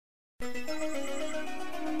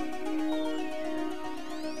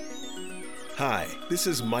Hi, this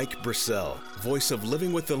is Mike Brissell, voice of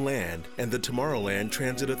Living with the Land and the Tomorrowland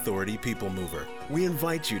Transit Authority People Mover. We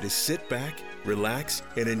invite you to sit back, relax,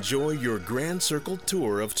 and enjoy your Grand Circle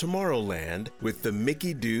tour of Tomorrowland with the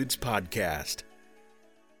Mickey Dudes podcast.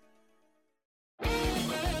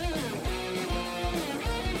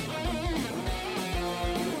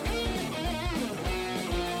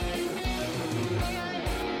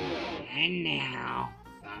 And now,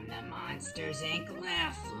 from the Monsters Inc.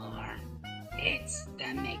 laugh floor, it's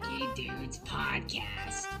the Mickey Dudes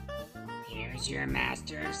podcast. Here's your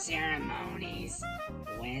master of ceremonies,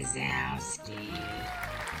 Wazowski.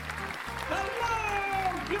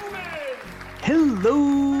 Hello, humans!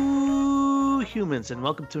 Hello, humans, and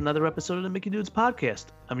welcome to another episode of the Mickey Dudes podcast.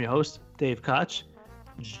 I'm your host, Dave Koch,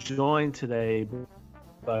 joined today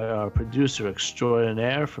by our producer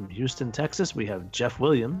extraordinaire from Houston, Texas. We have Jeff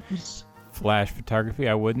Williams. Flash photography,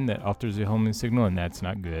 I wouldn't. That alters the homing signal, and that's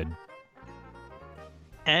not good.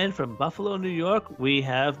 And from Buffalo, New York, we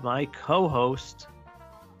have my co-host,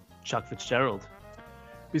 Chuck Fitzgerald.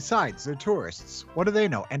 Besides, they're tourists. What do they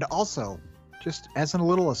know? And also, just as a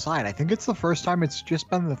little aside, I think it's the first time it's just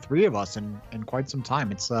been the three of us in quite some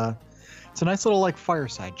time. It's a nice little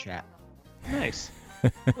fireside chat. Nice.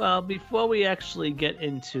 Well, before we actually get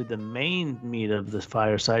into the main meat of the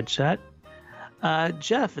fireside chat,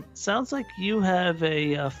 Jeff, it sounds like you have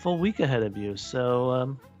a full week ahead of you.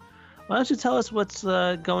 So why don't you tell us what's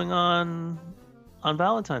going on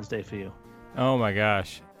Valentine's Day for you? Oh my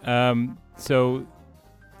gosh. So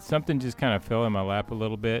something just kind of fell in my lap a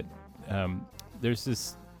little bit. There's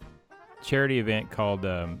this charity event called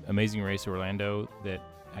Amazing Race Orlando that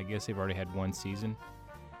I guess they've already had one season.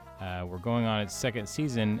 We're going on its second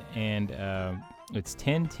season, and it's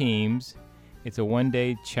 10 teams. It's a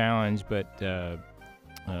one-day challenge, but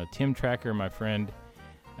Tim Tracker, my friend,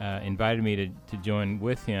 invited me to join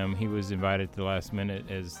with him. He was invited at the last minute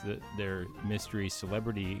as their mystery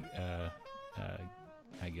celebrity,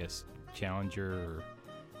 I guess, challenger or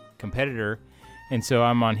competitor. And so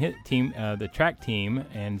I'm on his team, the track team,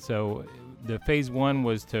 and so the phase one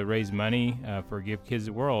was to raise money for Give Kids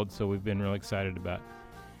the World, so we've been really excited about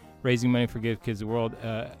raising money for Give Kids the World.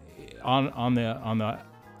 On the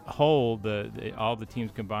whole, all the teams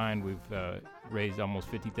combined, we've raised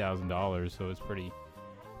almost $50,000, so it's pretty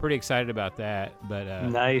excited about that. But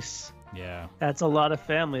nice. Yeah, that's a lot of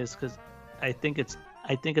families, because I think it's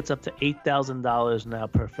up to $8,000 now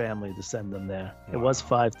per family to send them there. Wow. It was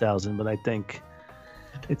 $5,000, but I think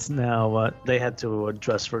it's now they had to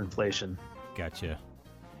adjust for inflation. Gotcha.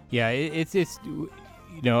 Yeah, it's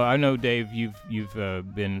I know, Dave, you've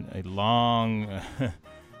been a long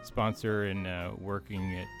sponsor and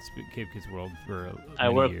working at Give Kids World for I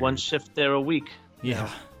work years. One shift there a week. Yeah,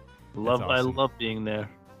 awesome. I love being there.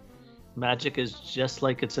 Magic is just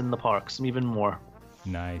like it's in the parks, even more.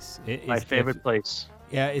 Nice. My favorite place.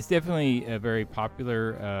 Yeah, it's definitely a very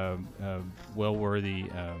popular, well-worthy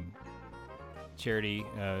charity,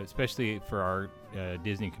 especially for our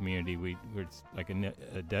Disney community. It's like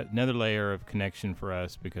another layer of connection for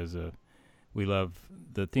us because we love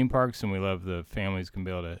the theme parks and we love the families can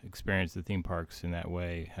be able to experience the theme parks in that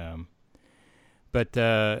way. But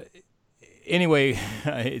anyway,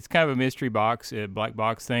 it's kind of a mystery box, a black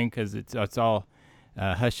box thing, because it's all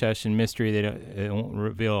hush hush and mystery. They won't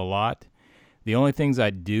reveal a lot. The only things I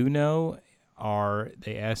do know are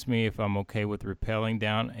they asked me if I'm okay with rappelling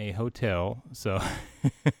down a hotel. So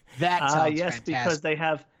that sounds yes, fantastic. Because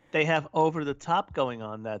they have Over the Top going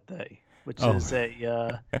on that day, which is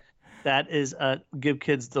that is a Give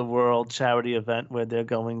Kids the World charity event where they're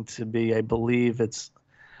going to be, I believe it's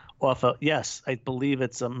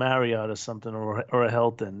a Marriott or something or a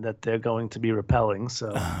Hilton that they're going to be rappelling.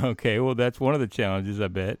 So okay, well that's one of the challenges, I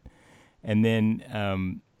bet. And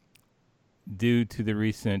then due to the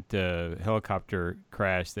recent helicopter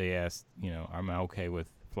crash, they asked, am I okay with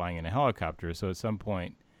flying in a helicopter? So at some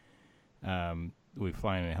point, we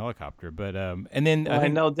fly in a helicopter. But and then I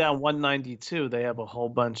know down 192 they have a whole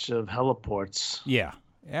bunch of heliports. Yeah.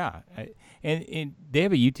 And they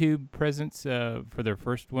have a YouTube presence for their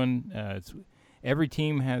first one. Every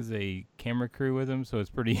team has a camera crew with them, so it's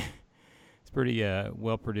pretty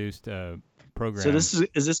well produced program. So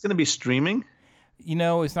is this going to be streaming?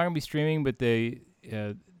 It's not going to be streaming, but they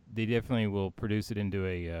definitely will produce it into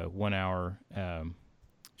a 1 hour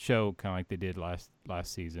show, kind of like they did last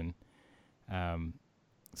season.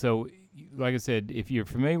 So, like I said, if you're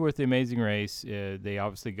familiar with The Amazing Race, they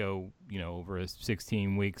obviously go, over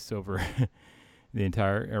 16 weeks over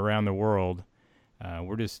around the world.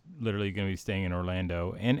 We're just literally going to be staying in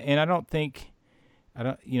Orlando, and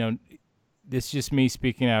this is just me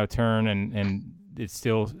speaking out of turn, and it's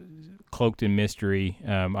still cloaked in mystery.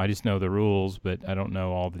 I just know the rules, but I don't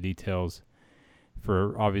know all the details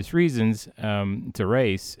for obvious reasons. It's a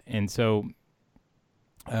race, and so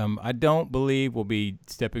I don't believe we'll be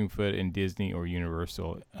stepping foot in Disney or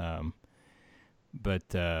Universal.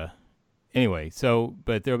 But anyway,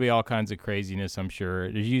 but there'll be all kinds of craziness, I'm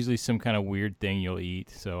sure. There's usually some kind of weird thing you'll eat,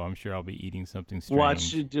 so I'm sure I'll be eating something strange.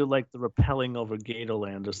 Watch you do like the rappelling over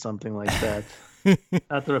Gatorland or something like that.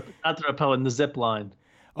 not the rappelling, the zip line.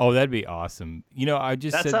 Oh, that'd be awesome. I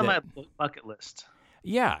just That's said on that. my bucket list.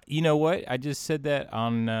 Yeah, you know what? I just said that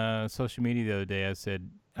on social media the other day. I said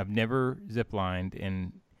I've never ziplined,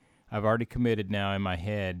 and I've already committed now in my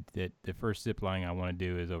head that the first zipline I want to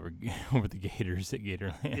do is over the gators at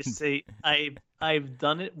Gatorland. You see, I've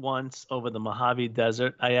done it once over the Mojave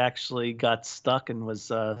Desert. I actually got stuck and was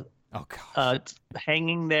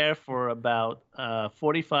hanging there for about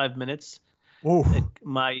 45 minutes. Oh,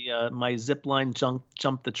 My zip line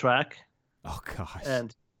jumped the track. Oh gosh.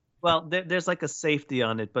 And well, there's like a safety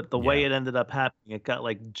on it, but the way it ended up happening, it got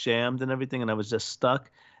like jammed and everything, and I was just stuck.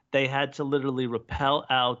 They had to literally rappel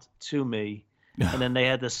out to me, and then they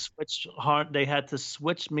had to switch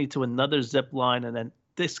me to another zip line, and then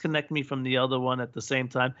disconnect me from the other one at the same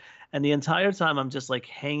time. And the entire time, I'm just like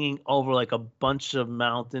hanging over like a bunch of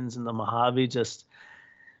mountains in the Mojave. Just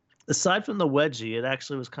aside from the wedgie, it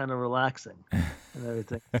actually was kind of relaxing and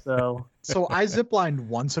everything. So I ziplined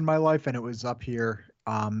once in my life, and it was up here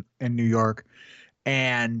in New York.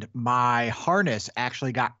 And my harness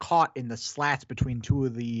actually got caught in the slats between two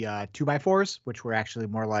of the 2x4s, which were actually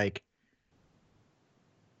more like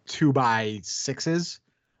 2x6s.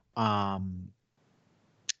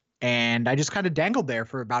 And I just kind of dangled there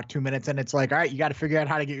for about 2 minutes, and it's like, all right, you got to figure out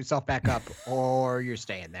how to get yourself back up, or you're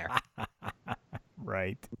staying there.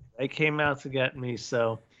 Right. They came out to get me,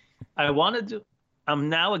 so I'm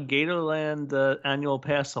now a Gatorland annual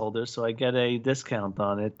pass holder, so I get a discount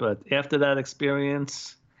on it. But after that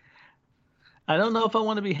experience, I don't know if I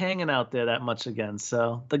want to be hanging out there that much again.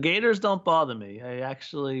 So the Gators don't bother me. I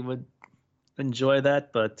actually would enjoy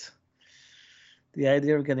that, but the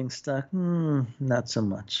idea of getting stuck, not so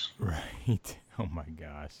much. Right. Oh my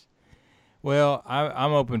gosh. Well,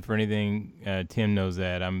 I'm open for anything. Tim knows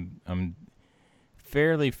that. I'm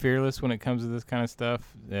fairly fearless when it comes to this kind of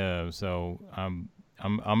stuff. So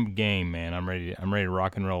I'm game, man. I'm ready to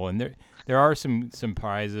rock and roll. And there are some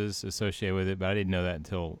prizes associated with it, but I didn't know that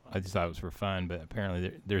until I just thought it was for fun. But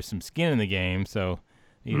apparently there's some skin in the game, so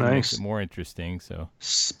it makes it more interesting. So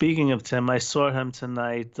speaking of Tim, I saw him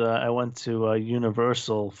tonight. I went to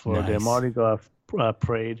Universal for their Mardi Gras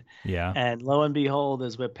parade. Yeah. And lo and behold,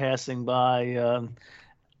 as we're passing by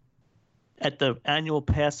at the annual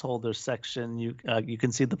pass holder section, you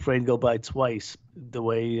can see the parade go by twice. The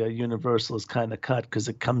way Universal is kind of cut because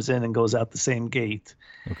it comes in and goes out the same gate.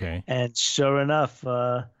 Okay. And sure enough,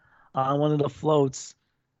 on one of the floats,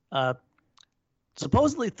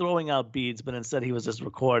 supposedly throwing out beads, but instead he was just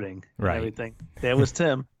recording everything. There was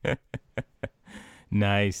Tim.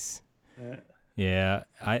 Nice. Yeah,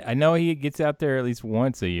 I know he gets out there at least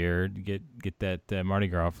once a year to get that Mardi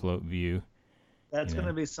Gras float view. That's going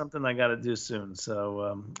to be something I got to do soon.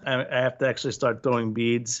 So I have to actually start throwing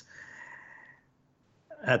beads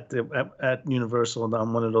at Universal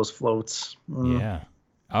on one of those floats. Yeah.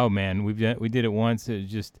 Oh man, we did it once. It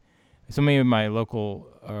was just so many of my local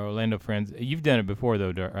Orlando friends. You've done it before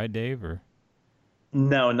though, right, Dave? Or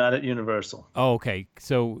no, not at Universal. Oh, okay.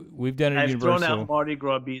 So we've done it at Universal. I've thrown out Mardi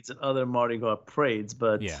Gras beads at other Mardi Gras parades,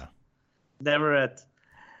 but never at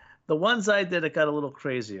the ones I did. It got a little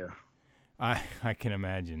crazier. I can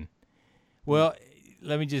imagine. Well,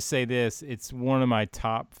 let me just say this. It's one of my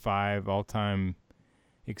top 5 all-time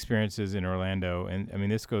experiences in Orlando. And, I mean,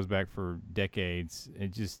 this goes back for decades.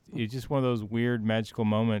 It's just one of those weird, magical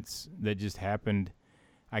moments that just happened.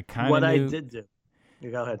 I did do. You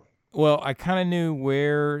go ahead. Well, I kind of knew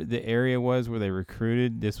where the area was where they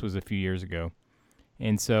recruited. This was a few years ago.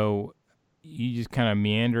 And so you just kind of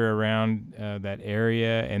meander around that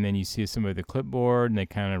area, and then you see somebody with a clipboard, and they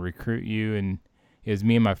kind of recruit you. And it was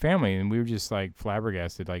me and my family, and we were just like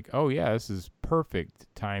flabbergasted, like, oh yeah, this is perfect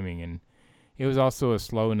timing. And it was also a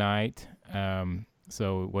slow night,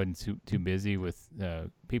 so it wasn't too busy with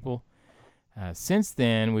people. Since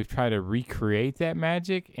then, we've tried to recreate that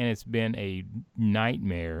magic, and it's been a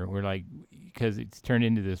nightmare. We're like, because it's turned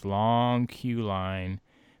into this long queue line,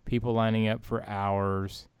 people lining up for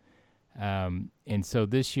hours. And so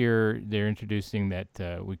this year they're introducing that,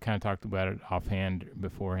 we kind of talked about it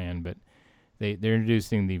beforehand, but they're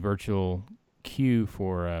introducing the virtual queue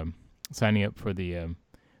for signing up for the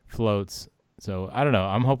floats. So I don't know.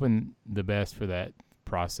 I'm hoping the best for that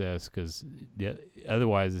process because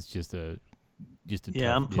otherwise it's just a Yeah,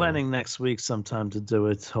 tough I'm deal. planning next week sometime to do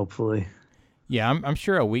it. Hopefully. Yeah, I'm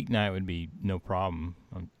sure a weeknight would be no problem.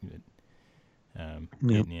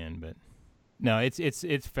 Getting in, but no,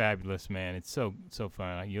 it's fabulous, man. It's so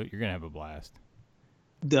fun. You're gonna have a blast.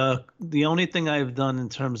 The only thing I've done in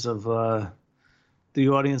terms of the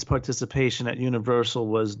audience participation at Universal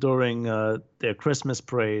was during their Christmas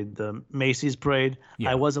parade, the Macy's parade.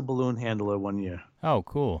 Yeah. I was a balloon handler one year. Oh,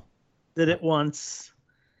 cool. Did it once.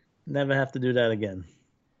 Never have to do that again.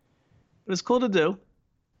 It was cool to do,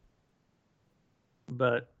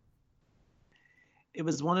 but it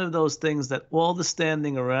was one of those things that all the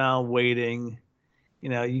standing around waiting,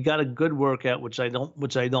 you got a good workout, which I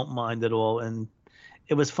don't mind at all, and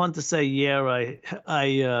it was fun to say, yeah,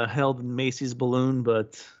 I held Macy's balloon,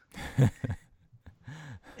 but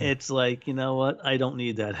it's like, you know what? I don't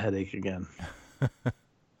need that headache again.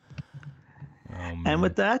 And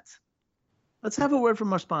with that, let's have a word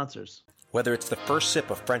from our sponsors. Whether it's the first sip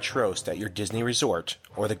of French roast at your Disney resort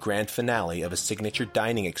or the grand finale of a signature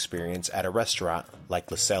dining experience at a restaurant like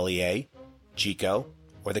Le Cellier, Chico,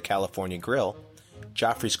 or the California Grill,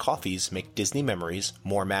 Joffrey's coffees make Disney memories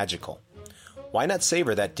more magical. Why not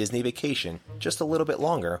savor that Disney vacation just a little bit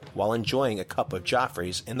longer while enjoying a cup of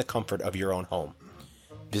Joffrey's in the comfort of your own home?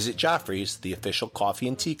 Visit Joffrey's, the official coffee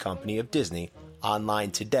and tea company of Disney,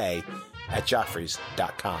 online today at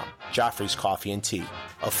joffreys.com. Joffrey's Coffee and Tea,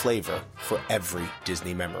 a flavor for every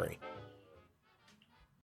Disney memory.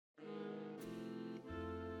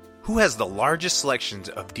 Who has the largest selections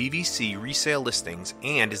of DVC resale listings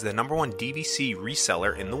and is the #1 DVC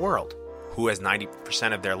reseller in the world? Who has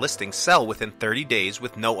 90% of their listings sell within 30 days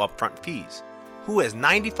with no upfront fees? Who has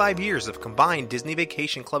 95 years of combined Disney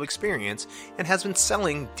Vacation Club experience and has been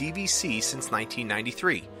selling DVC since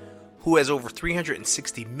 1993? Who has over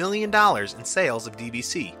 $360 million in sales of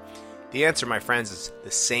DVC? The answer, my friends, is the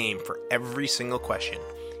same for every single question.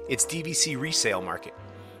 It's DVC Resale Market.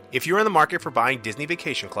 If you're in the market for buying Disney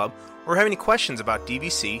Vacation Club or have any questions about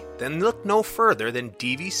DVC, then look no further than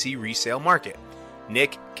DVC Resale Market.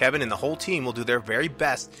 Nick, Kevin, and the whole team will do their very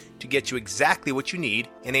best to get you exactly what you need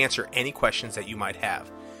and answer any questions that you might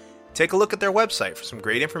have. Take a look at their website for some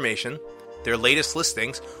great information, their latest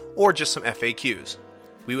listings, or just some FAQs.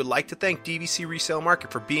 We would like to thank DVC Resale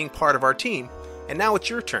Market for being part of our team, and now it's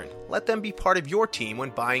your turn. Let them be part of your team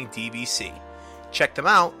when buying DVC. Check them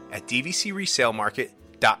out at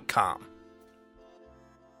dvcresalemarket.com.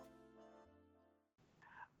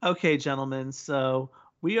 Okay, gentlemen, so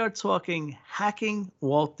we are talking hacking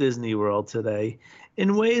Walt Disney World today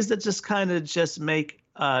in ways that just kind of just make,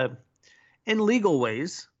 in legal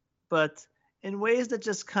ways, but in ways that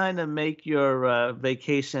just kind of make your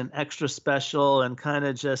vacation extra special and kind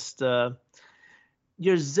of just,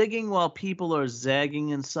 you're zigging while people are zagging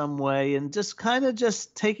in some way and just kind of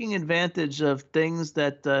just taking advantage of things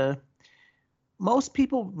that most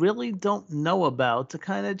people really don't know about to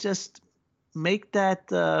kind of just make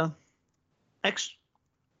that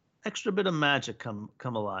extra bit of magic come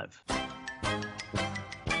alive.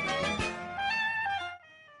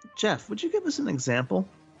 Jeff, would you give us an example?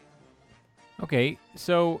 Okay,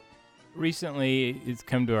 so recently it's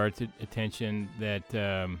come to our attention that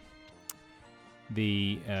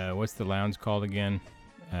the what's the lounge called again?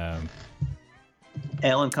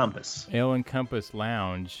 Ale and Compass. Ale and Compass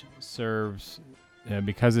Lounge serves,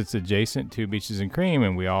 because it's adjacent to Beaches and Cream,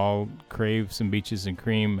 and we all crave some Beaches and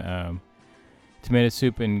Cream tomato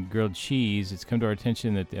soup and grilled cheese. It's come to our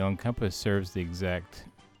attention that the Ale and Compass serves the exact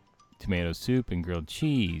tomato soup and grilled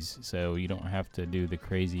cheese, so you don't have to do the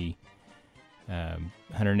crazy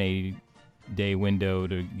 180-day window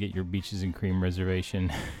to get your Beaches and Cream reservation.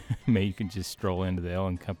 Maybe you can just stroll into the Ale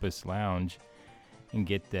and Compass Lounge and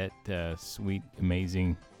get that sweet,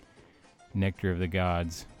 amazing nectar of the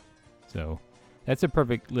gods. So that's a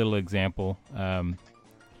perfect little example to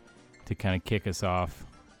kind of kick us off.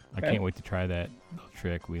 Okay. I can't wait to try that little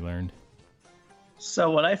trick we learned.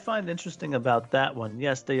 So what I find interesting about that one,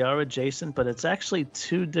 yes, they are adjacent, but it's actually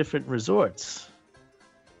two different resorts.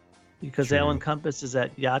 Because True. Ale and Compass is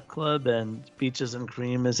at Yacht Club and Beaches and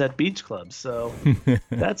Cream is at Beach Club. So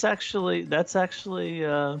that's actually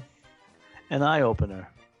an eye-opener.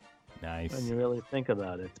 Nice. When you really think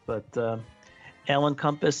about it. But Ale and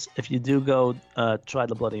Compass, if you do go, try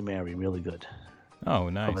the Bloody Mary. Really good. Oh,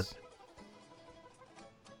 nice.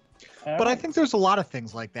 But I think there's a lot of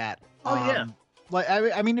things like that. Oh, yeah. Like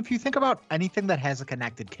I mean, if you think about anything that has a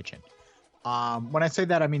connected kitchen, when I say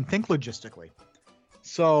that, I mean think logistically.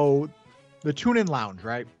 So, the Tune-In Lounge,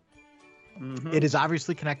 right? Mm-hmm. It is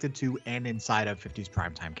obviously connected to and inside of 50's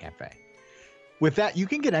Primetime Cafe. With that, you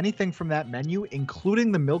can get anything from that menu,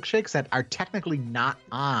 including the milkshakes that are technically not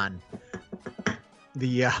on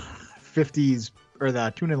the 50s or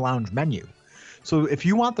the Tune and Lounge menu. So if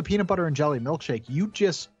you want the peanut butter and jelly milkshake, you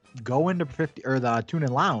just go into the Tune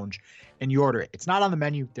and Lounge and you order it. It's not on the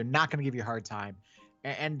menu. They're not going to give you a hard time.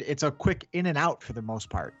 And it's a quick in and out for the most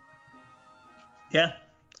part. Yeah.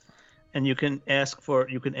 And you can ask for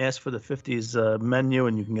the 50s menu,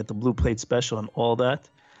 and you can get the blue plate special and all that.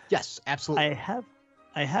 Yes, absolutely.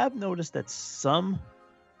 I have noticed that some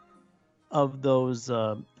of those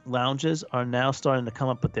lounges are now starting to come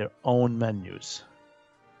up with their own menus,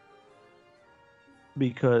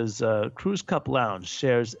 because Cruise Cup Lounge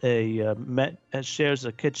shares a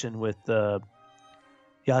kitchen with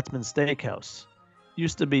Yachtsman Steakhouse.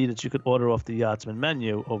 Used to be that you could order off the Yachtsman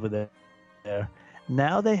menu over there.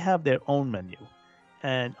 Now they have their own menu,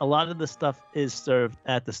 and a lot of the stuff is served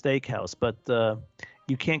at the steakhouse, but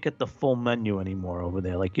you can't get the full menu anymore over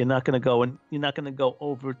there. Like you're not going to go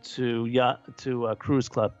over to Cruise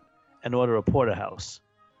Club and order a porterhouse.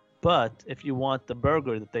 But if you want the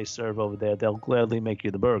burger that they serve over there, they'll gladly make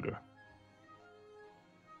you the burger.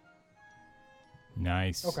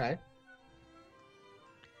 Nice. Okay.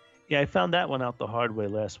 Yeah, I found that one out the hard way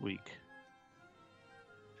last week.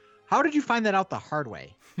 How did you find that out the hard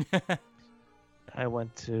way? I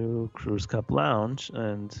went to Cruise Cup Lounge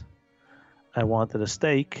and I wanted a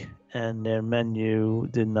steak, and their menu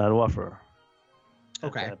did not offer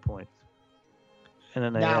at that point. And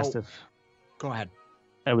then I asked if... Go ahead.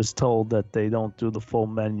 I was told that they don't do the full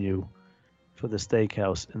menu for the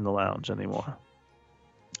steakhouse in the lounge anymore.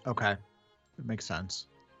 Okay. It makes sense.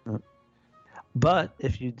 But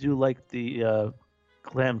if you do like the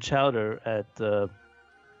clam chowder at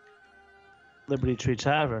Liberty Tree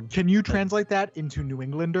Tavern... Can you translate that into New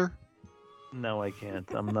Englander? No, I can't.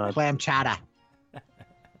 I'm not... Clam chowder.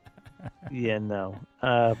 Yeah, no.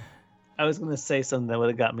 I was going to say something that would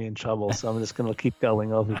have got me in trouble, so I'm just going to keep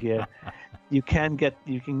going over here. You can get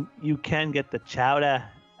the chowder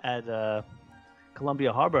at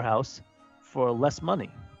Columbia Harbor House for less money.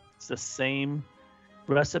 It's the same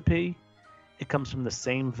recipe. It comes from the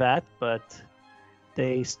same vat, but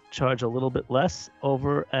they charge a little bit less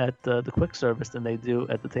over at the quick service than they do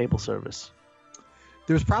at the table service.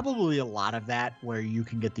 There's probably a lot of that where you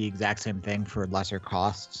can get the exact same thing for lesser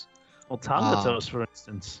costs. Well, Tonga Toast, for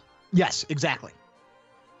instance. Yes, exactly.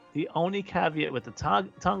 The only caveat with the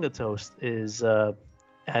Tonga Toast is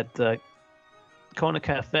at Kona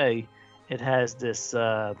Cafe, it has this,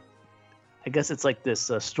 I guess it's like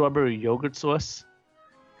this strawberry yogurt sauce,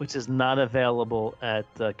 which is not available at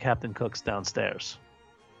Captain Cook's downstairs.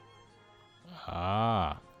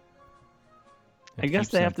 Ah. I guess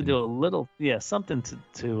they have to do a little, something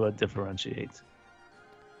to differentiate.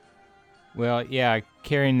 Well, yeah,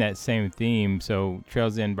 carrying that same theme. So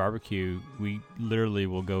Trails End Barbecue, we literally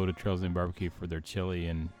will go to Trails End Barbecue for their chili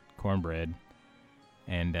and cornbread.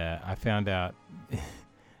 And I found out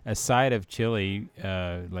a side of chili,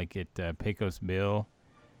 like at Pecos Bill,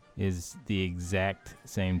 is the exact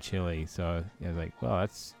same chili. So I was like, well,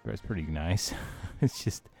 that's pretty nice. It's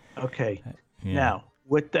just... Okay. Yeah. Now,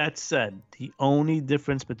 with that said, the only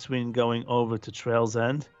difference between going over to Trails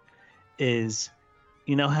End is,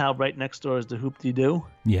 you know how right next door is the Hoop-Dee-Doo?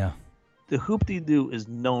 Yeah. The Hoop-Dee-Doo is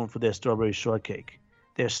known for their strawberry shortcake.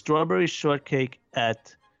 Their strawberry shortcake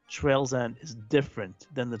at Trails End is different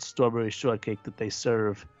than the strawberry shortcake that they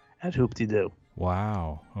serve at Hoop-Dee-Doo.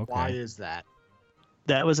 Wow. Okay. Why is that?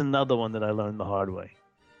 That was another one that I learned the hard way.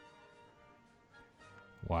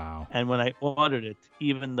 Wow. And when I ordered it,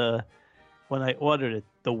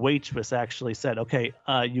 the waitress actually said, "Okay,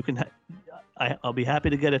 you can. I'll be happy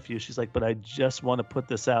to get it for you." She's like, "But I just want to put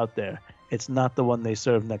this out there. It's not the one they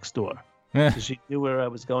serve next door." So she knew where I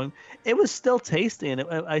was going. It was still tasty, and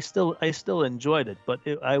I still enjoyed it. But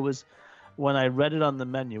when I read it on the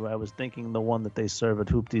menu, I was thinking the one that they serve at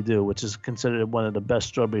Hoop-Dee-Doo, which is considered one of the best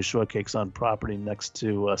strawberry shortcakes on property next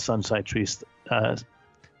to Sunshine Tree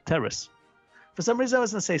Terrace. For some reason, I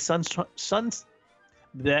was going to say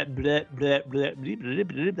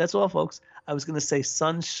that's all, folks. I was going to say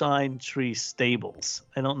Sunshine Tree Stables.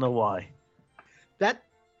 I don't know why. That's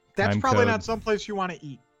Time probably code. not someplace you want to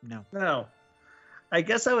eat. No. I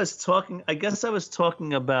guess I was talking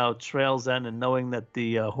about Trails End and knowing that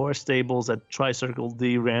the horse stables at Tricircle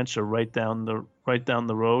D Ranch are right down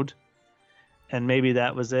the road, and maybe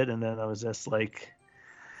that was it. And then I was just like,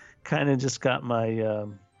 kind of just got my.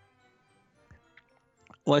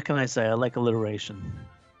 What can I say? I like alliteration.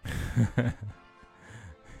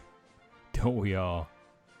 Don't we all?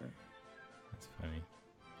 That's funny.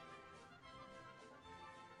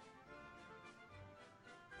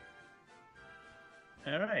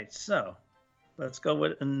 All right, so let's go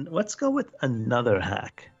with another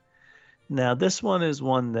hack. Now, this one is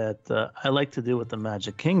one that I like to do with the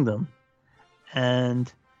Magic Kingdom,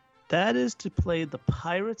 and that is to play the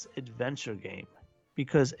Pirates Adventure game.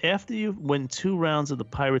 Because after you win 2 rounds of the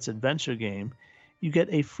Pirates Adventure game, you get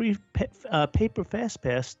a free paper fast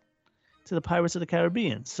pass to the Pirates of the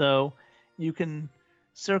Caribbean. So you can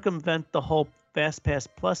circumvent the whole Fast Pass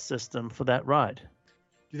Plus system for that ride.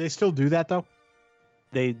 Do they still do that though?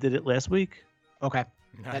 They did it last week. Okay,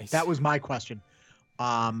 Nice. that was my question.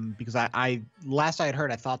 Because I last I had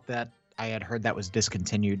heard, I thought that I had heard that was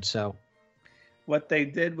discontinued. So What they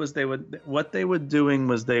did was they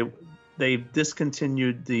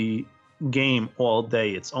discontinued the game all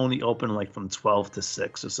day. It's only open like from 12 to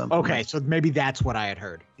 6 or something. okay, so maybe that's what I had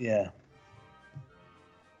heard. Yeah.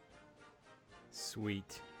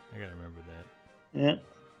 Sweet. I gotta remember that. Yeah.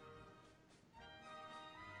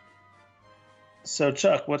 So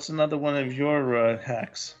Chuck, what's another one of your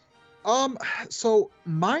hacks? So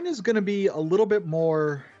mine is going to be a little bit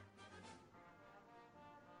more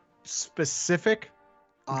specific,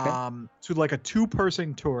 to like a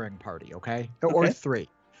 2-person touring party, okay? Or Okay. 3.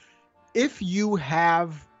 If you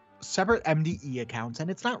have separate MDE accounts, and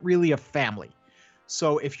it's not really a family.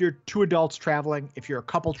 So if you're 2 adults traveling, if you're a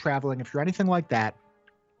couple traveling, if you're anything like that,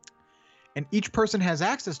 and each person has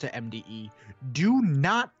access to MDE, do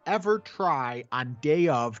not ever try on day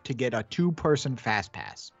of to get a 2-person fast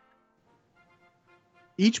pass.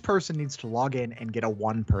 Each person needs to log in and get a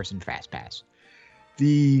 1-person fast pass.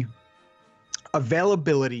 The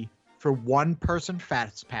availability for 1-person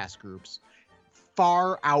fast pass groups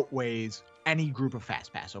far outweighs any group of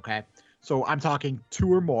fast pass, okay? So I'm talking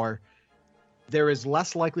 2 or more. There is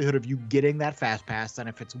less likelihood of you getting that fast pass than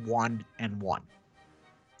if it's 1 and 1.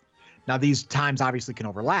 Now, these times obviously can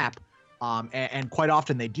overlap, and quite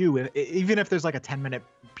often they do. Even if there's like a 10-minute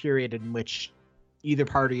period in which either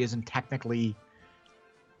party isn't technically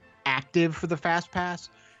active for the fast pass,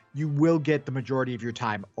 you will get the majority of your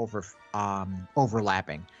time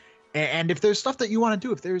overlapping. And if there's stuff that you want to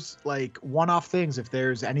do, if there's like one-off things, if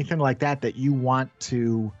there's anything like that you want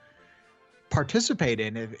to participate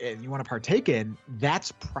in, and you want to partake in,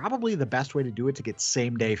 that's probably the best way to do it, to get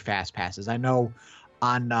same-day fast passes. I know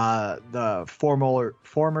on the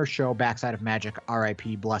former show Backside of Magic,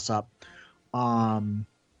 RIP, bless up,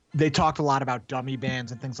 they talked a lot about dummy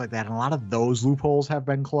bands and things like that, and a lot of those loopholes have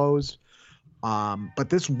been closed. But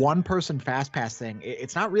this 1-person fast pass thing,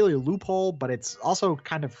 it's not really a loophole, but it's also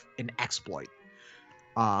kind of an exploit.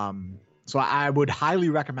 So I would highly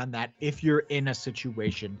recommend that if you're in a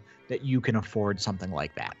situation that you can afford something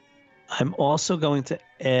like that. I'm also going to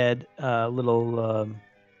add a little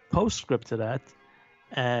postscript to that.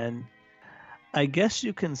 And I guess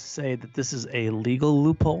you can say that this is a legal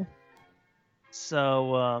loophole.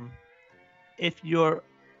 So if you're,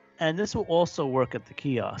 and this will also work at the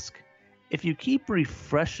kiosk, if you keep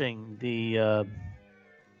refreshing the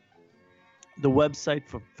website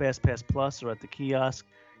for FastPass Plus or at the kiosk,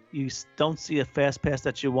 you don't see a FastPass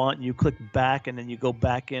that you want, you click back and then you go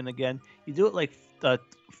back in again. You do it like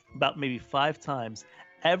about maybe 5 times.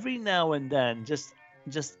 Every now and then, just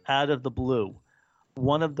out of the blue,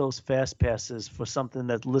 one of those FastPasses for something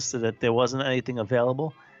that listed that there wasn't anything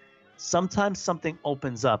available, sometimes something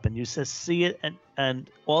opens up and you just see it, and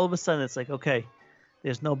all of a sudden it's like, okay,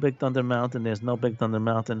 there's no Big Thunder Mountain, there's no Big Thunder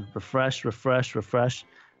Mountain, refresh.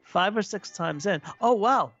 5 or 6 times in, oh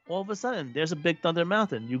wow, all of a sudden there's a Big Thunder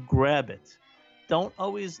Mountain. You grab it. Don't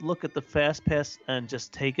always look at the fast pass and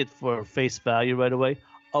just take it for face value right away.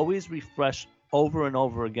 Always refresh over and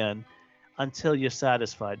over again until you're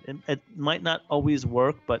satisfied. It might not always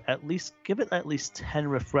work, but at least give it at least 10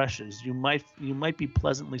 refreshes. You might be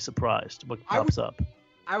pleasantly surprised what pops up.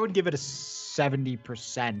 I would give it a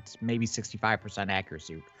 70%, maybe 65%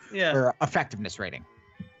 accuracy. Yeah. Or effectiveness rating.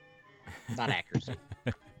 Not accuracy.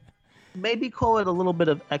 Maybe call it a little bit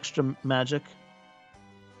of extra magic.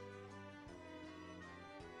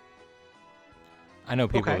 I know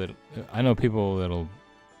people Okay. that'll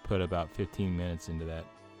put about 15 minutes into that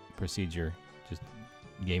procedure, just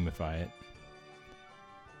gamify it.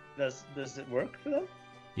 Does it work for them?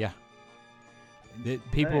 Yeah.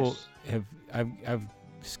 People Nice. I've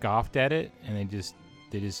scoffed at it, and they just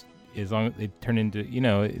as long as they turn into,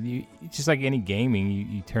 it's just like any gaming,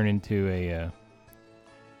 you turn into a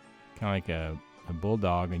kind of like a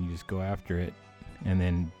bulldog, and you just go after it, and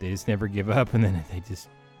then they just never give up, and then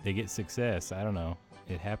they get success. I don't know,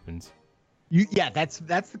 it happens. That's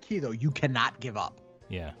the key though. You cannot give up.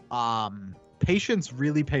 Yeah. Patience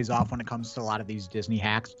really pays off when it comes to a lot of these Disney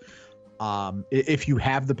hacks. If you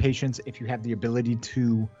have the patience, if you have the ability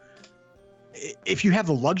to if you have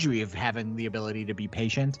the luxury of having the ability to be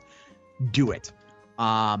patient, do it.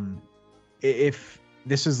 If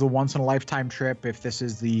this is the once in a lifetime trip, if this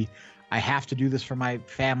is I have to do this for my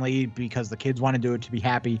family because the kids want to do it to be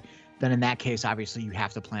happy, then in that case, obviously you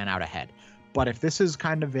have to plan out ahead. But if this is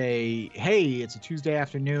kind of hey, it's a Tuesday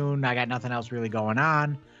afternoon, I got nothing else really going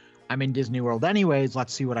on, I'm in Disney World anyways,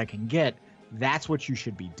 let's see what I can get. That's what you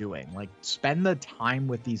should be doing. Like, spend the time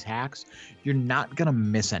with these hacks. You're not going to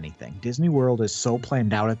miss anything. Disney World is so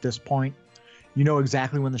planned out at this point. You know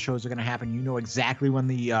exactly when the shows are going to happen. You know exactly when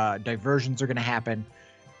the diversions are going to happen.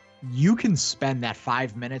 You can spend that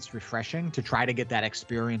 5 minutes refreshing to try to get that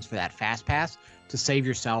experience for that fast pass to save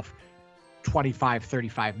yourself 25,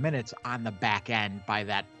 35 minutes on the back end by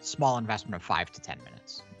that small investment of 5 to 10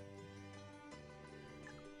 minutes.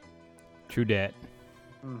 True dat.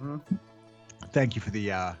 Mm-hmm. Thank you for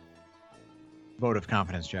the vote of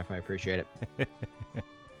confidence, Jeff. I appreciate it.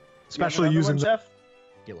 Especially using one, Jeff.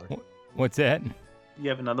 What's that? You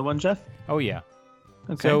have another one, Jeff? Oh yeah.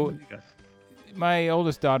 Okay. So my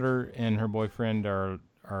oldest daughter and her boyfriend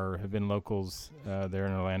have been locals there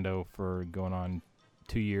in Orlando for going on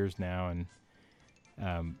 2 years now,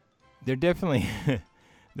 and they're definitely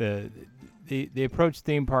they approach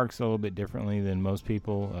theme parks a little bit differently than most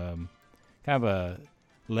people. Kind of a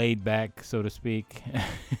laid back, so to speak,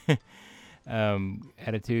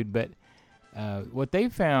 attitude. But what they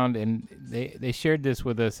found, and they shared this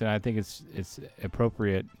with us, and I think it's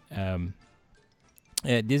appropriate.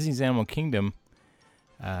 At Disney's Animal Kingdom,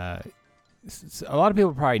 a lot of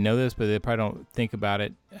people probably know this, but they probably don't think about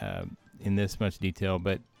it in this much detail.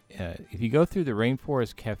 But if you go through the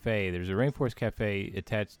Rainforest Cafe, there's a Rainforest Cafe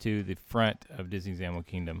attached to the front of Disney's Animal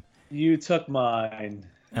Kingdom. You took mine.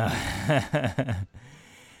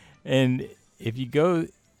 And if you go,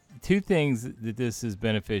 two things that this is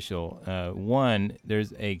beneficial. One,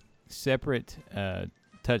 there's a separate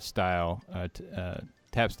touch style,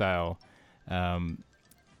 tap style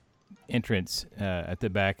entrance at the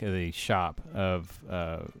back of the shop of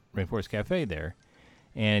Rainforest Cafe there.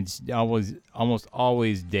 And it's almost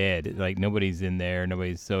always dead. Like, nobody's in there.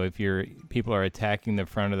 So if people are attacking the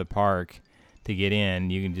front of the park to get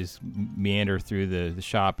in, you can just meander through the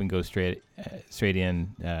shop and go straight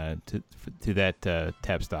in to that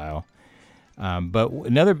tap style. But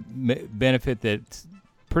another benefit that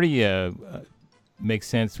pretty makes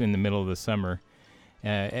sense in the middle of the summer.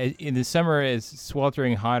 In the summer, as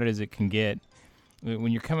sweltering hot as it can get,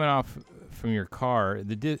 when you're coming off from your car,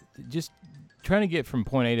 just trying to get from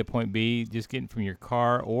point A to point B, just getting from your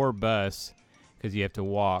car or bus, because you have to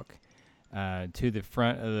walk, to the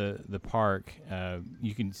front of the park,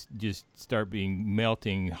 you can just start being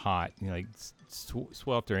melting hot, like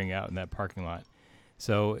sweltering out in that parking lot.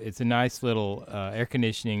 So it's a nice little air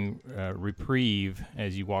conditioning reprieve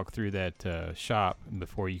as you walk through that shop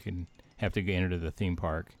before you can have to enter the theme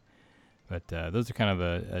park. But those are kind of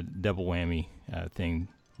a double whammy thing,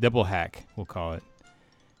 double hack, we'll call it.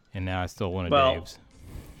 And now I stole one of Dave's.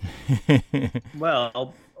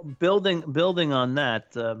 Well, building on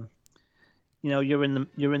that. You're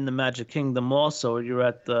in the Magic Kingdom also.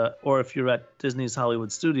 Or if you're at Disney's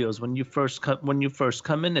Hollywood Studios, when you first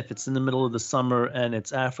come in, if it's in the middle of the summer and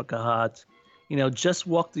it's Africa hot, just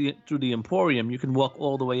walk through the Emporium. You can walk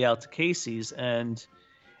all the way out to Casey's, and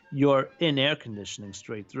you're in air conditioning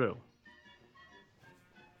straight through.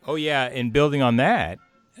 Oh yeah, and building on that,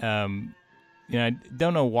 I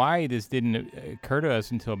don't know why this didn't occur to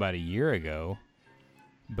us until about a year ago,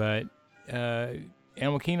 but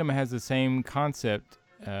Animal Kingdom has the same concept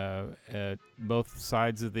at both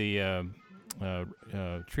sides of the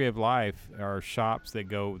Tree of Life are shops that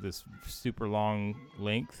go this super long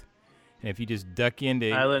length. And if you just duck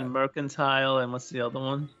into Island Mercantile, and what's the other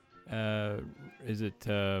one? Is it?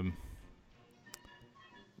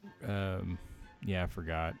 Yeah, I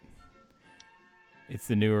forgot. It's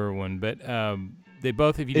the newer one, but they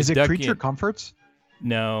both. If you just is it duck Creature in, Comforts?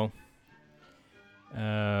 No.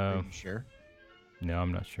 Are you sure? No,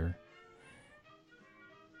 I'm not sure.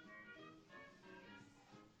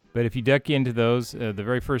 But if you duck into those, the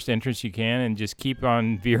very first entrance you can, and just keep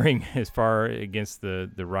on veering as far against the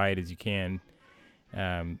right as you can,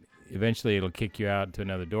 eventually it'll kick you out to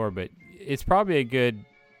another door. But it's probably a good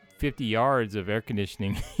 50 yards of air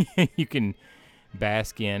conditioning you can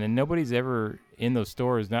bask in, and nobody's ever in those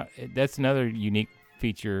stores. That's another unique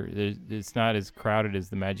feature. It's not as crowded as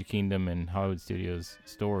the Magic Kingdom and Hollywood Studios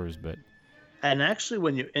stores, but... And actually,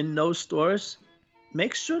 when you're in those stores,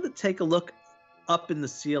 make sure to take a look up in the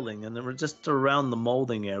ceiling and then just around the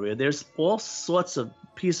molding area. There's all sorts of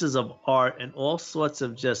pieces of art and all sorts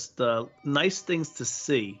of just nice things to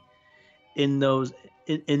see in those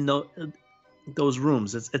those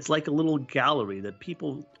rooms. It's like a little gallery that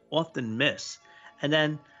people often miss. And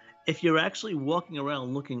then if you're actually walking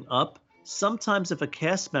around looking up, sometimes if a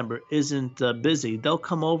cast member isn't busy, they'll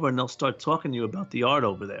come over and they'll start talking to you about the art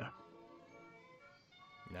over there.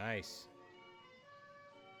 Nice.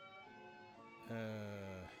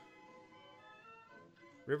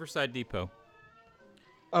 Riverside Depot.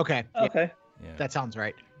 Okay. Okay. Yeah. That sounds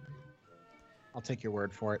right. I'll take your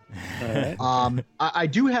word for it. All right. I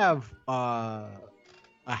do have a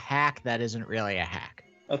hack that isn't really a hack.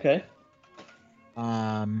 Okay.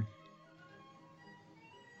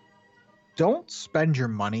 Don't spend your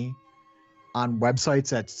money on websites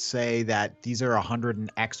that say that these are 100 and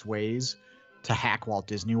X ways to hack Walt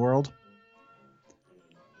Disney World.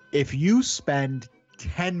 If you spend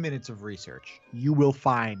 10 minutes of research, you will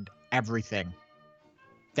find everything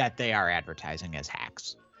that they are advertising as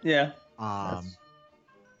hacks. Yeah.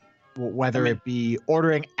 Whether it be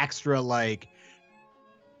ordering extra like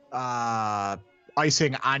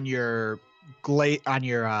icing on your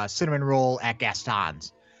cinnamon roll at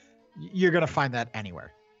Gaston's, you're gonna find that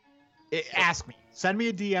anywhere. Ask me. Send me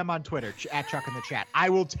a DM on Twitter at Chuck in the chat. I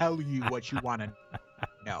will tell you what you want to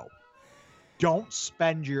know. Don't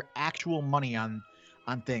spend your actual money on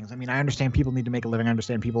things. I mean, I understand people need to make a living. I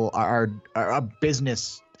understand people are a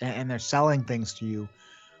business and they're selling things to you,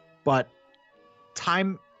 but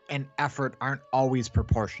time and effort aren't always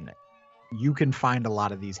proportionate. You can find a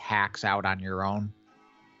lot of these hacks out on your own.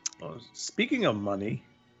 Well, speaking of money,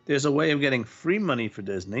 there's a way of getting free money for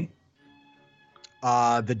Disney.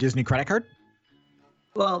 The Disney credit card?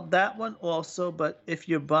 Well, that one also, but if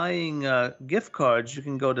you're buying gift cards, you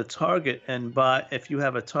can go to Target and buy, if you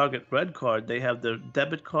have a Target Red card, they have the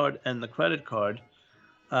debit card and the credit card.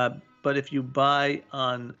 But if you buy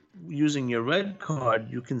on using your Red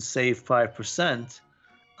card, you can save 5%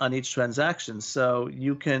 on each transaction. So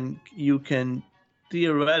you can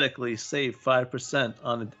theoretically save 5%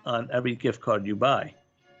 on every gift card you buy.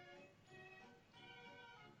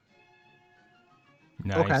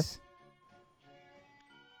 Nice. Okay.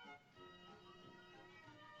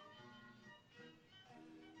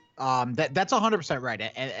 That's 100% right,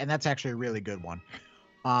 and that's actually a really good one.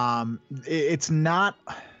 It's not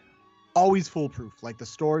always foolproof. Like the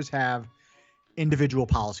stores have individual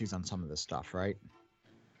policies on some of this stuff, right?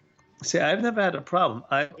 See, I've never had a problem.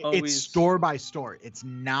 It's store by store. It's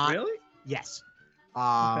not Really? Yes.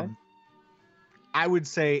 Okay. I would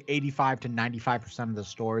say 85 to 95% of the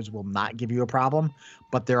stores will not give you a problem,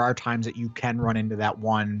 but there are times that you can run into that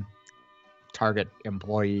one Target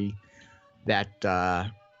employee that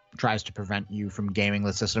tries to prevent you from gaming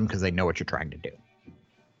the system because they know what you're trying to do.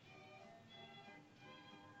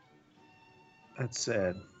 That's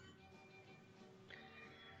sad.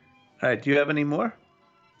 All right. Do you have any more?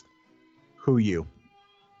 Who you?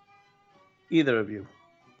 Either of you.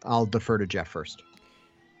 I'll defer to Jeff first.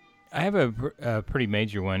 I have a pretty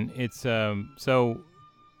major one. It's so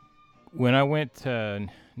when I went to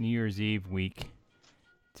New Year's Eve week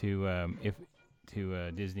to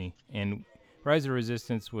Disney, and Rise of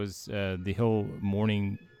Resistance was the whole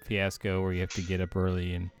morning fiasco where you have to get up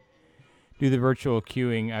early and do the virtual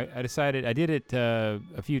queuing. I decided I did it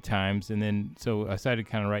a few times, and then so I decided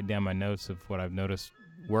to kind of write down my notes of what I've noticed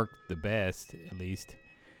worked the best, at least.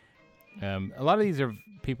 A lot of these are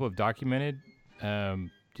people have documented.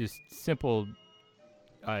 Just simple,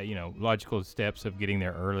 logical steps of getting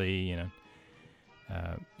there early.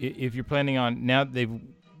 If you're planning on now, they've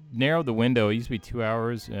narrowed the window. It used to be 2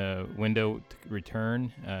 hours window to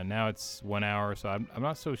return. Now it's 1 hour. So I'm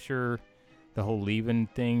not so sure the whole leaving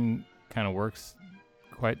thing kind of works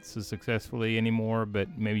quite so successfully anymore.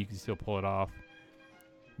 But maybe you can still pull it off.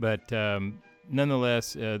 But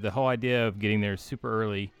nonetheless, the whole idea of getting there super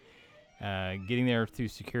early. Getting there through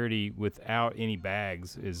security without any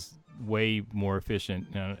bags is way more efficient.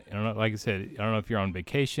 I don't know, like I said, I don't know if you're on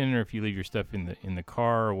vacation or if you leave your stuff in the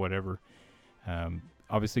car or whatever.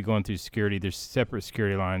 Obviously, going through security, there's separate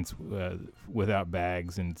security lines without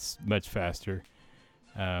bags, and it's much faster.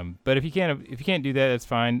 But if you can't do that, that's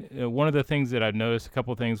fine. One of the things that I've noticed, a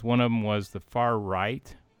couple of things. One of them was the far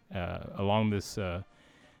right along this.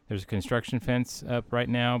 There's a construction fence up right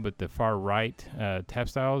now, but the far right tap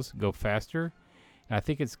styles go faster. And I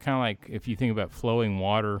think it's kind of like if you think about flowing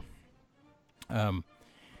water,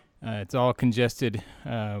 it's all congested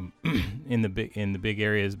in the big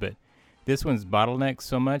areas, but this one's bottlenecked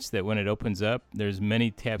so much that when it opens up, there's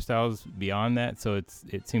many tap styles beyond that, so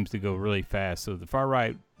it seems to go really fast. So the far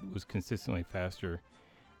right was consistently faster.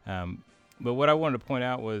 But what I wanted to point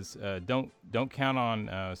out was don't count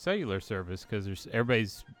on cellular service because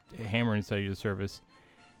everybody's hammering cellular service.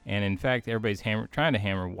 And in fact, everybody's trying to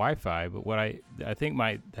hammer Wi-Fi. But what I think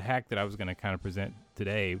the hack that I was going to kind of present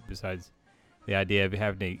today, besides the idea of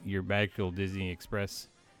having your magical Disney Express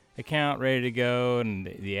account ready to go and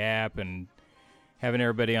the app and having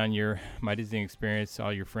everybody on your My Disney Experience,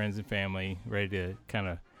 all your friends and family ready to kind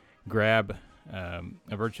of grab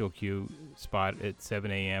a virtual queue spot at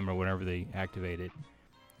 7 a.m. or whenever they activate it.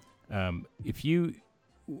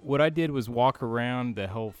 What I did was walk around the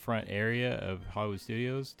whole front area of Hollywood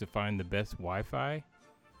Studios to find the best Wi-Fi,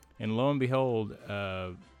 and lo and behold,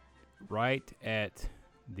 right at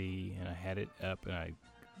and I had it up and I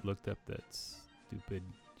looked up that stupid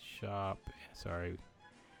shop. Sorry.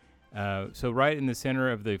 So right in the center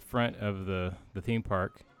of the front of the theme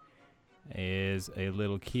park is a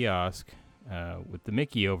little kiosk with the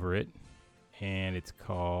Mickey over it, and it's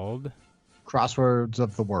called Crossroads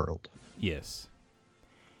of the World. Yes.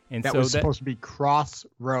 And that so was supposed to be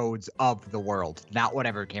Crossroads of the World, not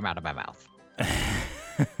whatever came out of my mouth.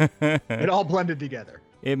 It all blended together.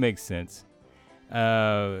 It makes sense.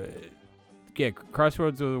 Yeah,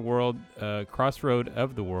 Crossroads of the World, Crossroad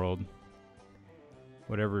of the World,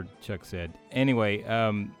 whatever Chuck said. Anyway,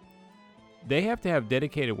 they have to have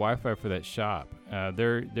dedicated Wi-Fi for that shop.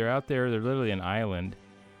 They're out there. They're literally an island,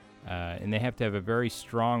 and they have to have a very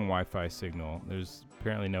strong Wi-Fi signal. There's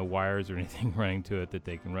apparently no wires or anything running to it that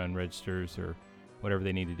they can run registers or whatever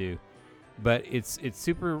they need to do. But it's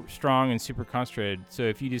super strong and super concentrated. So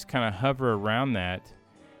if you just kind of hover around that,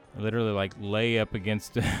 literally like lay up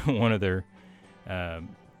against one of their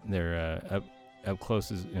up close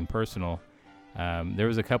and personal. There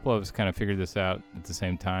was a couple of us kind of figured this out at the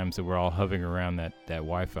same time, so we're all hovering around that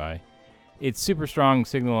Wi-Fi. It's super strong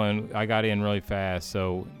signal, and I got in really fast,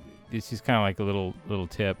 so it's just kind of like a little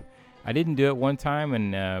tip. I didn't do it one time, and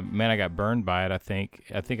man, I got burned by it. I think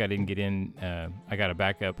I didn't get in. I got a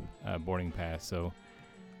backup boarding pass, so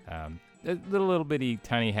a little bitty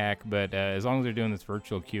tiny hack. But as long as they're doing this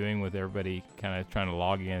virtual queuing with everybody kind of trying to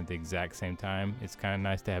log in at the exact same time, it's kind of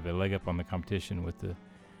nice to have a leg up on the competition with a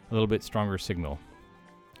little bit stronger signal.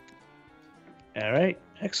 All right,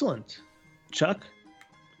 excellent. Chuck?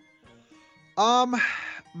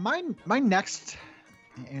 My next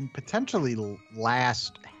and potentially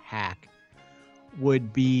last hack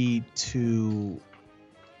would be to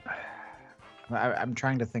I'm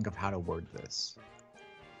trying to think of how to word this.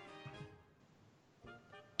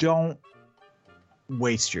 Don't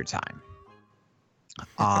waste your time.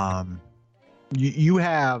 You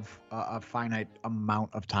have a finite amount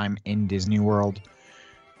of time in Disney World.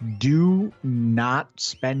 Do not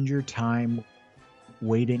spend your time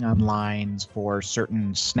waiting on lines for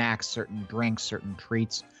certain snacks, certain drinks, certain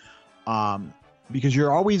treats, because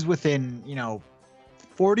you're always within,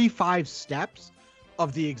 45 steps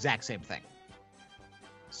of the exact same thing.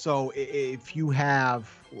 So if you have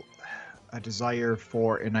a desire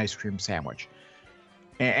for an ice cream sandwich,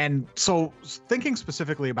 and so thinking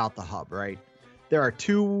specifically about the hub, right? There are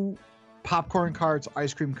 2 popcorn carts,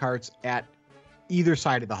 ice cream carts at either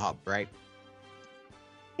side of the hub, right?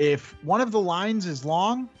 If one of the lines is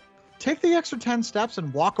long, take the extra 10 steps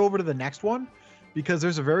and walk over to the next one, because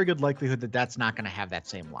there's a very good likelihood that that's not going to have that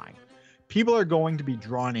same line. People are going to be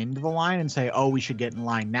drawn into the line and say, oh, we should get in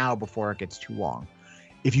line now before it gets too long.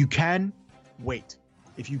 If you can, wait.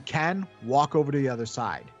 If you can, walk over to the other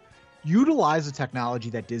side. Utilize the technology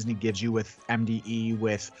that Disney gives you with MDE,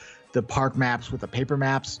 with the park maps, with the paper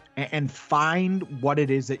maps, and find what it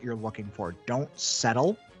is that you're looking for. Don't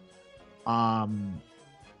settle.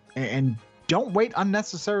 And don't wait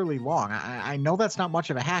unnecessarily long. I know that's not much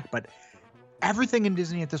of a hack, but everything in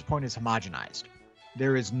Disney at this point is homogenized.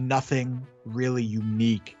 There is nothing really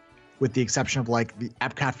unique, with the exception of like the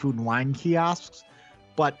Epcot food and wine kiosks.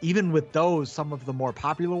 But even with those, some of the more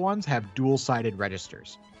popular ones have dual-sided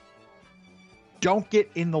registers. Don't get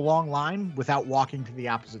in the long line without walking to the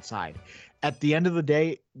opposite side. At the end of the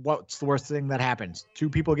day, what's the worst thing that happens? 2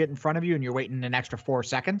 people get in front of you and you're waiting an extra 4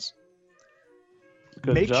 seconds.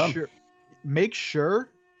 Make sure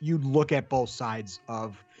you look at both sides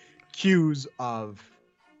of queues, of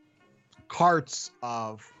carts,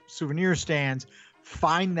 of souvenir stands.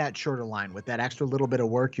 Find that shorter line. With that extra little bit of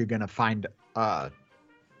work, you're going to find a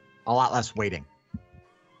lot less waiting.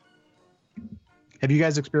 Have you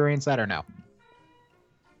guys experienced that or no?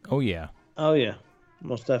 Oh, yeah. Oh, yeah.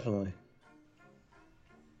 Most definitely.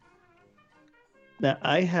 Now,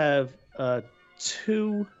 I have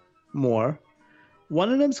 2 more.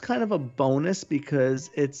 One of them's kind of a bonus because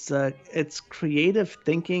it's creative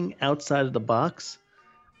thinking outside of the box.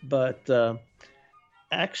 But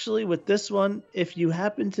actually, with this one, if you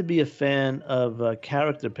happen to be a fan of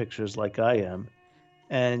character pictures like I am,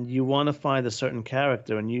 and you want to find a certain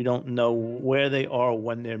character and you don't know where they are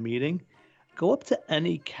when they're meeting, go up to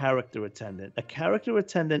any character attendant. A character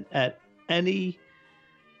attendant at any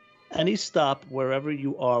stop wherever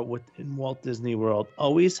you are within Walt Disney World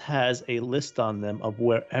always has a list on them of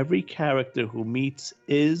where every character who meets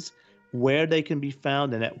is, where they can be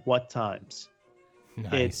found, and at what times.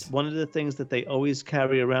 Nice. It's one of the things that they always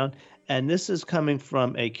carry around. And this is coming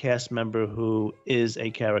from a cast member who is a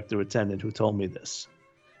character attendant who told me this.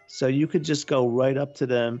 So you could just go right up to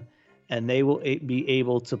them and they will be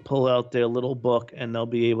able to pull out their little book and they'll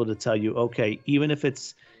be able to tell you, okay, even if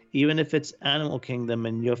it's Animal Kingdom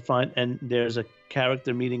and you'll find, and there's a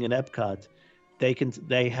character meeting in Epcot,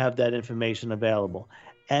 they have that information available.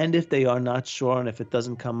 And if they are not sure and if it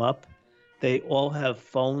doesn't come up, they all have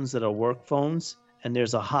phones that are work phones, and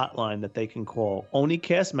there's a hotline that they can call. Only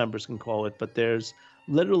cast members can call it, but there's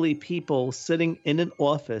literally people sitting in an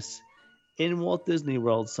office in Walt Disney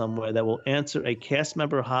World somewhere that will answer a cast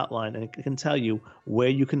member hotline, and it can tell you where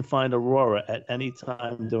you can find Aurora at any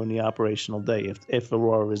time during the operational day if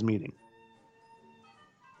Aurora is meeting.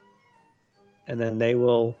 And then they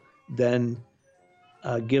will then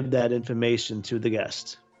give that information to the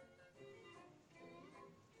guest.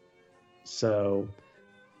 So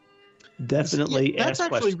definitely that's ask actually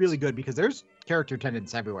questions. really good because there's character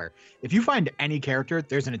attendants everywhere. If you find any character,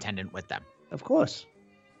 there's an attendant with them. Of course.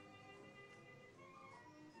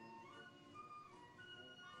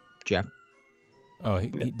 Jeff? Oh,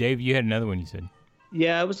 Dave, you had another one you said.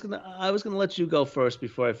 Yeah, I was gonna let you go first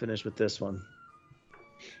before I finish with this one.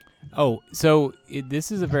 Oh, so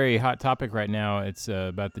this is a very hot topic right now. It's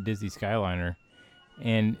about the Disney Skyliner,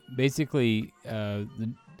 and basically,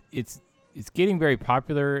 it's getting very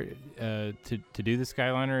popular to do the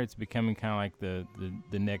Skyliner. It's becoming kind of like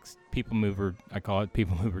the next people mover. I call it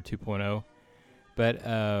People Mover 2.0.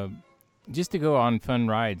 But just to go on fun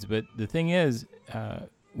rides. But the thing is,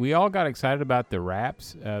 we all got excited about the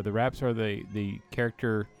wraps. The wraps are the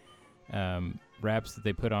character wraps that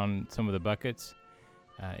they put on some of the buckets.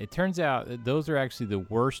 It turns out that those are actually the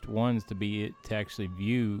worst ones to actually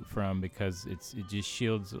view from because it just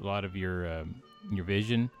shields a lot of your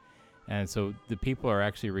vision. And so the people are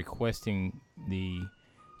actually requesting the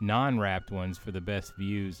non-wrapped ones for the best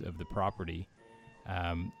views of the property.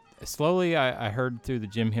 Slowly, I heard through the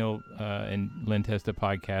Jim Hill and Lynn Testa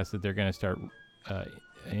podcast that they're going to start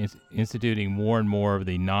instituting more and more of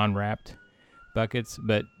the non-wrapped buckets.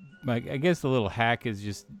 But I guess the little hack is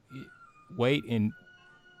just wait and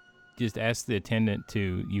just ask the attendant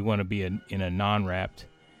you want to be in a non-wrapped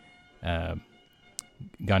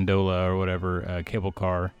gondola or whatever, cable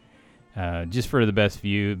car. Just for the best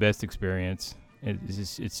view, best experience.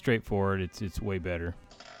 It's straightforward. It's way better.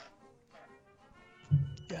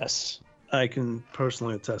 Yes, I can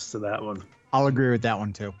personally attest to that one. I'll agree with that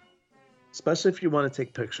one too. Especially if you want to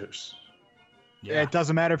take pictures. Yeah. It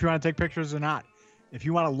doesn't matter if you want to take pictures or not. If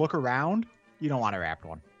you want to look around, you don't want a wrapped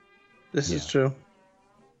one. This is true.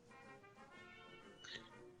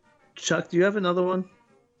 Chuck, do you have another one?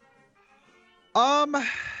 I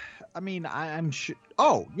mean, I'm sure.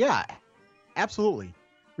 Oh, yeah, absolutely.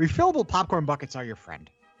 Refillable popcorn buckets are your friend.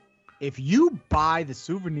 If you buy the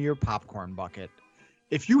souvenir popcorn bucket,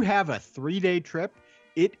 if you have a 3-day trip,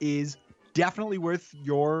 it is definitely worth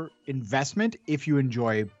your investment if you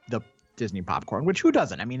enjoy the Disney popcorn, which who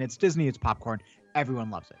doesn't? I mean, it's Disney, it's popcorn. Everyone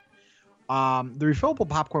loves it. The refillable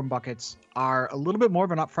popcorn buckets are a little bit more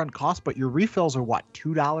of an upfront cost, but your refills are what,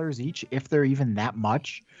 $2 each, if they're even that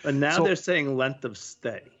much. But now they're saying length of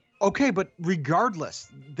stay. Okay, but regardless,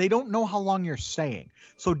 they don't know how long you're staying.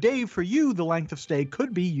 So, Dave, for you, the length of stay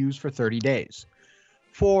could be used for 30 days.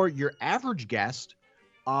 For your average guest,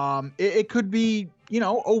 it could be,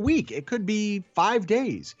 a week. It could be 5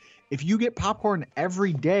 days. If you get popcorn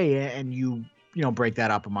every day and you break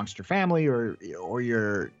that up amongst your family or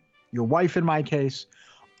your wife, in my case,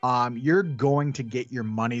 you're going to get your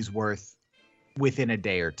money's worth within a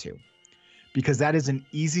day or two. Because that is an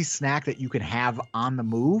easy snack that you can have on the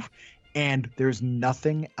move. And there's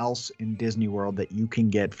nothing else in Disney World that you can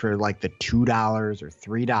get for like the $2 or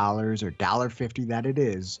 $3 or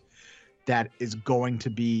 $1.50 that is going to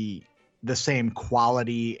be the same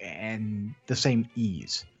quality and the same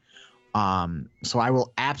ease. So I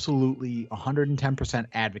will absolutely 110%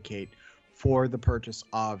 advocate for the purchase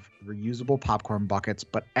of reusable popcorn buckets.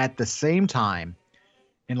 But at the same time,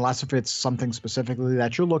 unless if it's something specifically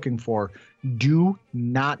that you're looking for, do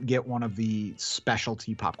not get one of the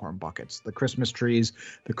specialty popcorn buckets. The Christmas trees,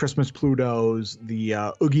 the Christmas Plutos,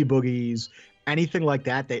 the Oogie Boogies, anything like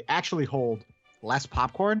that. They actually hold less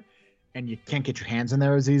popcorn and you can't get your hands in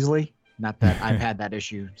there as easily. Not that I've had that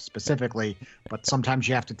issue specifically, but sometimes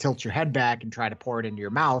you have to tilt your head back and try to pour it into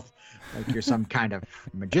your mouth like you're some kind of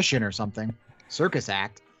magician or something, circus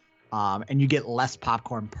act, and you get less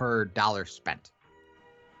popcorn per dollar spent.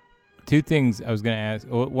 Two things I was going to ask.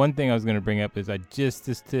 One thing I was going to bring up is I just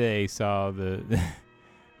today saw the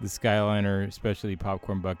Skyliner specialty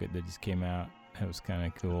popcorn bucket that just came out. That was kind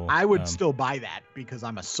of cool. I would still buy that because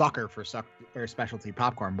I'm a sucker for specialty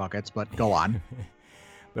popcorn buckets, but go on.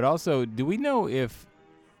 But also, do we know if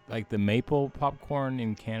like the maple popcorn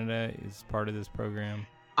in Canada is part of this program?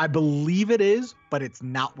 I believe it is, but it's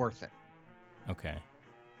not worth it. Okay.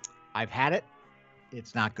 I've had it.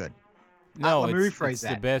 It's not good. No, let me rephrase it's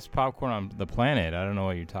that. the best popcorn on the planet. I don't know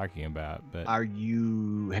what you're talking about, but have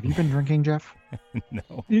you been drinking, Jeff?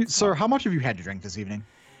 No. Sir, how much have you had to drink this evening?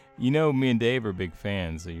 You know, me and Dave are big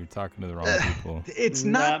fans, so you're talking to the wrong people. It's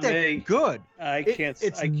not that me. good. I can't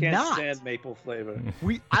not. stand maple flavor.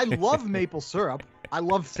 I love maple syrup. I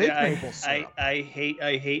love fake maple syrup. I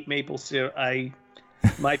hate maple syrup.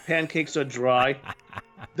 My pancakes are dry.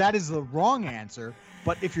 That is the wrong answer.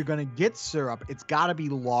 But if you're going to get syrup, it's got to be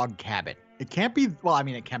log cabin. It can't be, well, I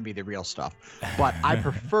mean, it can be the real stuff, but I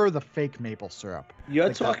prefer the fake maple syrup.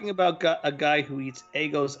 You're talking about a guy who eats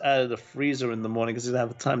Eggos out of the freezer in the morning because he doesn't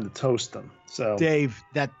have time to toast them. So, Dave,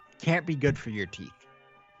 that can't be good for your teeth.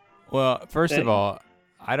 Well, first of all,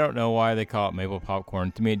 I don't know why they call it maple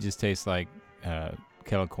popcorn. To me, it just tastes like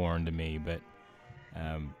kettle corn to me. But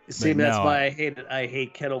see, that's why I hate it. I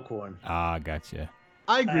hate kettle corn. Ah, gotcha.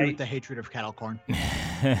 I agree with the hatred of kettle corn.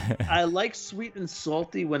 I like sweet and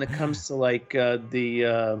salty when it comes to like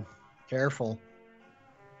the. Careful.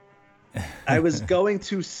 I was going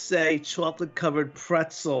to say chocolate-covered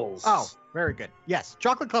pretzels. Oh, very good. Yes,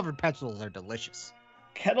 chocolate-covered pretzels are delicious.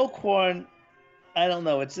 Kettle corn, I don't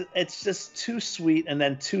know. It's just too sweet and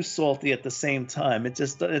then too salty at the same time. It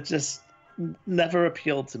just never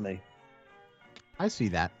appealed to me. I see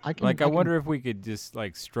that. I wonder if we could just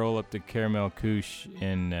like stroll up to Caramel Couche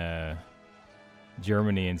in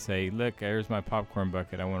Germany and say, "Look, there's my popcorn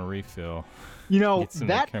bucket. I want a refill." You know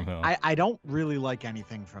that I don't really like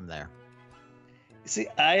anything from there. See,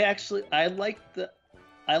 I like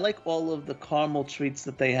all of the caramel treats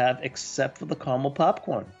that they have except for the caramel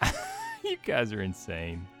popcorn. You guys are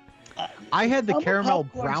insane. I had the caramel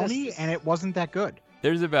brownie and it wasn't that good.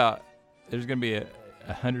 There's gonna be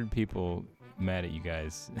 100 people mad at you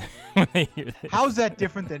guys when they hear this. How's that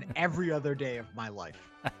different than every other day of my life?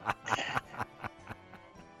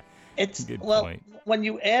 It's good well, point. When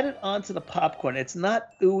you add it onto the popcorn, it's not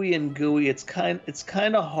ooey and gooey. It's kind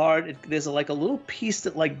of hard. There's like a little piece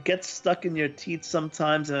that like gets stuck in your teeth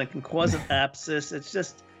sometimes, and it can cause an abscess. It's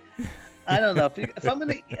just, I don't know. If I'm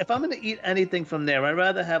gonna eat anything from there, I'd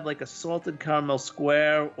rather have like a salted caramel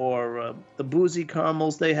square or the boozy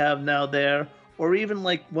caramels they have now there, or even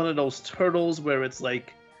like one of those turtles where it's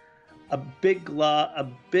like a big glob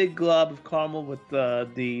of caramel with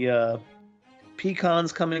the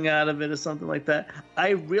pecans coming out of it or something like that. I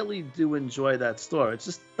really do enjoy that store. It's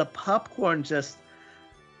just the popcorn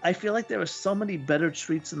I feel like there are so many better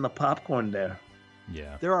treats in the popcorn there.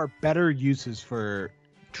 Yeah. There are better uses for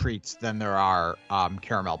treats than there are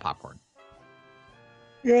caramel popcorn.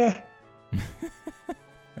 Yeah.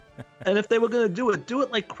 And if they were going to do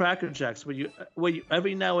it like Cracker Jacks where you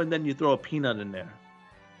every now and then you throw a peanut in there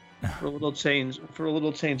for a little change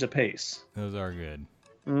of pace. Those are good.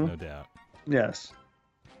 Mm-hmm. No doubt. Yes.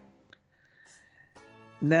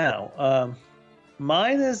 Now,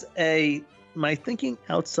 mine is my thinking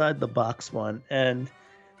outside the box one, and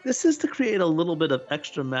this is to create a little bit of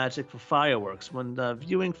extra magic for fireworks. When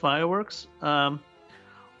viewing fireworks,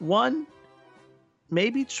 one,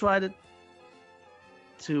 maybe try to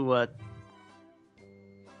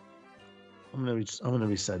I'm gonna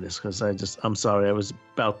reset this because I'm sorry, I was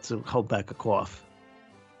about to hold back a cough.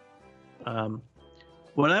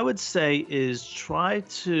 What I would say is try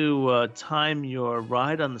to time your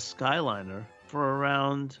ride on the Skyliner for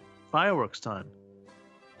around fireworks time.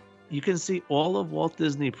 You can see all of Walt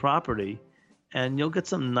Disney property, and you'll get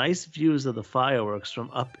some nice views of the fireworks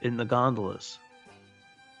from up in the gondolas.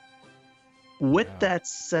 With that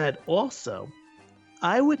said, also,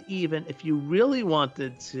 I would even, if you really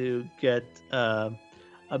wanted to get a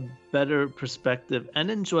better perspective and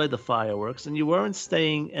enjoy the fireworks, and you weren't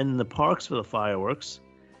staying in the parks for the fireworks,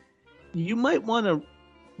 you might want to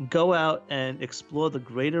go out and explore the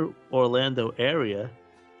greater Orlando area.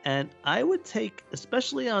 And I would take,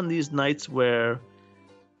 especially on these nights where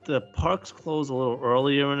the parks close a little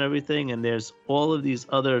earlier and everything, and there's all of these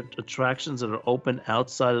other attractions that are open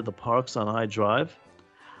outside of the parks on I Drive,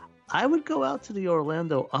 I would go out to the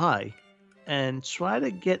Orlando Eye and try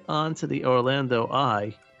to get onto the Orlando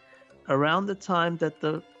Eye around the time that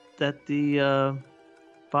the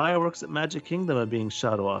fireworks at Magic Kingdom are being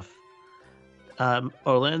shut off.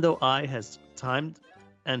 Orlando Eye has timed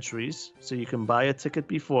entries, so you can buy a ticket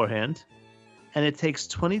beforehand, and it takes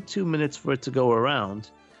 22 minutes for it to go around.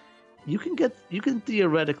 You can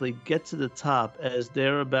theoretically get to the top as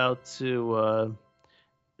they're about to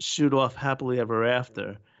shoot off Happily Ever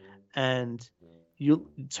After, and you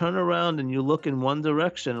turn around and you look in one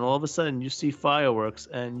direction, and all of a sudden you see fireworks,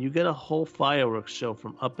 and you get a whole fireworks show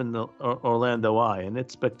from up in the Orlando Eye, and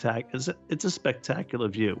it's spectacular. It's a spectacular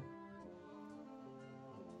view.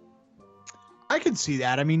 I can see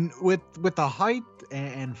that. I mean, with the height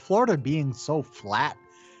and Florida being so flat,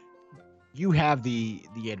 you have the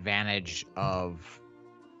advantage of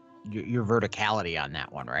your verticality on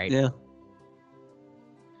that one, right? Yeah.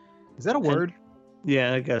 Is that a word?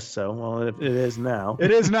 Yeah, I guess so. Well, it is now.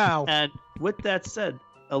 It is now. And with that said,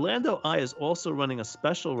 Orlando Eye is also running a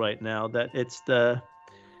special right now that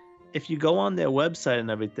if you go on their website and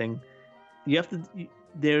everything,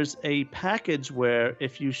 there's a package where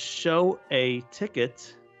if you show a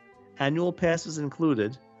ticket, annual pass is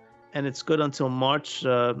included, and it's good until March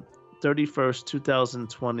 31st,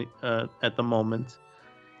 2020 at the moment.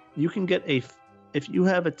 You can get if you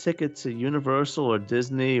have a ticket to Universal or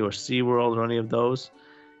Disney or SeaWorld or any of those,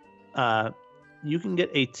 you can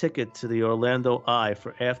get a ticket to the Orlando Eye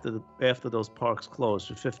for after those parks close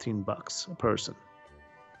for $15 a person.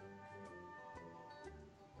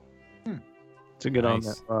 To get on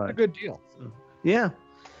that ride. A good deal. So, yeah.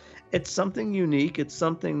 It's something unique. It's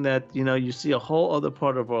something that, you see a whole other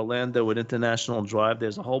part of Orlando with International Drive.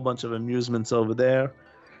 There's a whole bunch of amusements over there.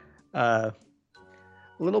 A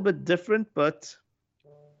little bit different, but,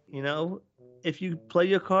 if you play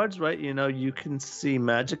your cards right, you can see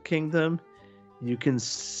Magic Kingdom. You can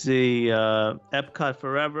see Epcot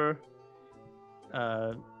Forever.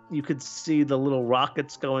 You could see the little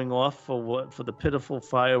rockets going off for the pitiful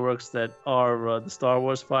fireworks that are the Star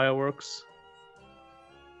Wars fireworks.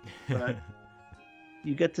 But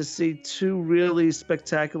you get to see two really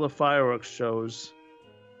spectacular fireworks shows,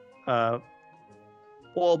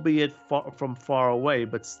 albeit from far away,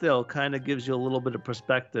 but still kind of gives you a little bit of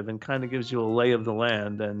perspective and kind of gives you a lay of the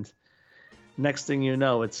land. And next thing you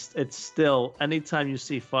know, it's still, anytime you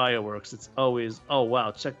see fireworks, it's always, oh wow,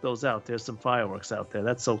 check those out. There's some fireworks out there.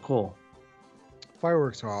 That's so cool.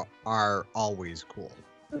 Fireworks are always cool.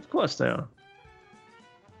 Of course they are.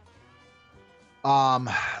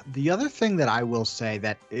 The other thing that I will say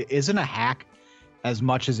that isn't a hack as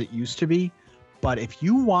much as it used to be, but if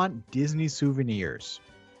you want Disney souvenirs,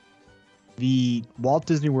 the Walt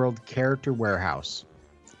Disney World Character Warehouse,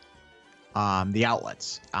 the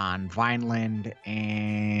outlets on Vineland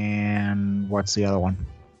and what's the other one?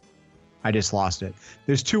 I just lost it.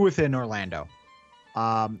 There's two within Orlando.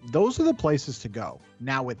 Those are the places to go.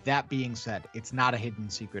 Now, with that being said, it's not a hidden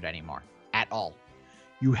secret anymore at all.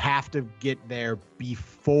 You have to get there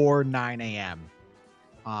before 9 a.m.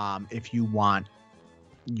 If you want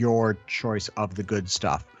your choice of the good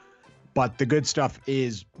stuff. But the good stuff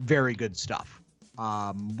is very good stuff.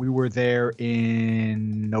 We were there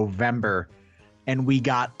in November, and we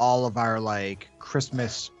got all of our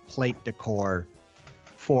Christmas plate decor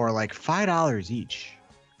for $5 each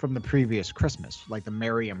from the previous Christmas, like the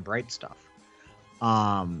Merry and Bright stuff.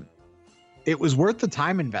 It was worth the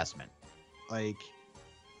time investment.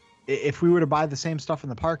 If we were to buy the same stuff in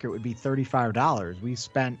the park, it would be $35. We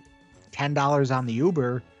spent $10 on the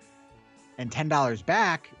Uber and $10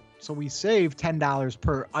 back, so we saved $10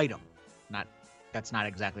 per item. That's not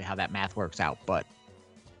exactly how that math works out, but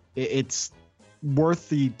it's worth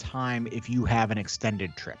the time if you have an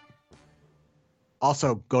extended trip.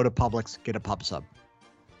 Also, go to Publix, get a pub sub.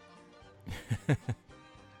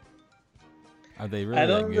 Are they really? I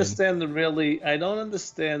don't that understand I don't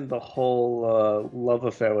understand the whole love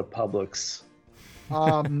affair with Publix.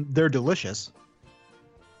 They're delicious.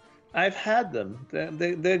 I've had them.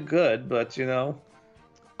 They're good, but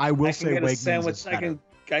I will I say can get a Wegmans sandwich. is better.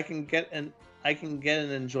 I can get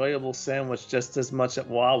an enjoyable sandwich just as much at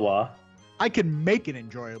Wawa. I can make an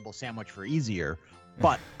enjoyable sandwich for easier,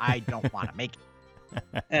 but I don't want to make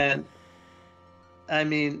it. And I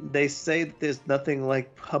mean, they say that there's nothing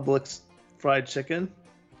like Publix fried chicken.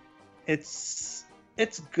 It's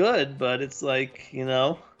good, but it's I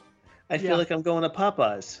feel like I'm going to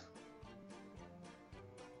Popeyes.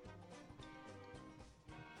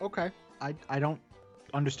 Okay. I don't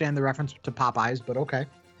understand the reference to Popeyes, but okay.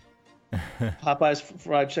 Popeyes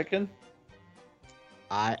fried chicken?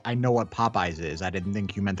 I know what Popeyes is. I didn't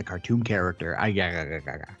think you meant the cartoon character.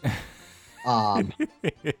 Um,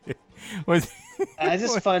 Was I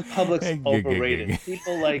just find Publix overrated.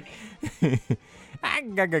 People like.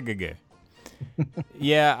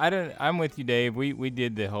 Yeah, I'm with you, Dave. We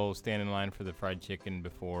did the whole stand in line for the fried chicken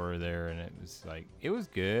before there, and it was like it was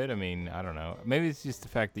good. I mean, I don't know. Maybe it's just the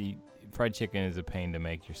fact that fried chicken is a pain to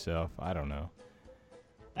make yourself. I don't know.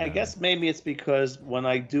 I guess maybe it's because when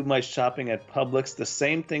I do my shopping at Publix, the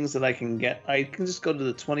same things that I can get, I can just go to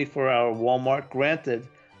the 24-hour Walmart. Granted,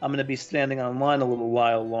 I'm going to be standing online a little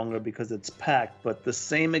while longer because it's packed, but the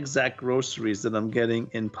same exact groceries that I'm getting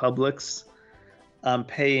in Publix, I'm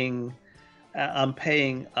paying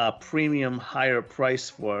a premium higher price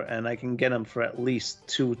for, and I can get them for at least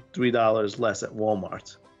 $2-3 less at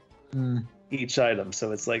Walmart. Each item.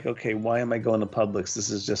 So it's like, okay, why am I going to Publix? This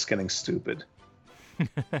is just getting stupid.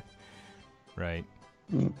 Right.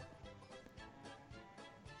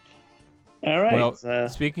 All right. Well,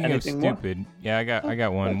 speaking of stupid, more? yeah, I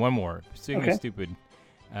got one more. Speaking of stupid,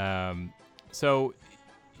 so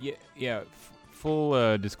yeah.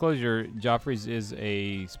 Full disclosure: Joffrey's is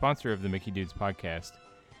a sponsor of the Mickey Dudes podcast,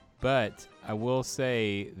 but I will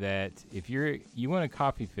say that if you want a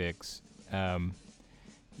coffee fix,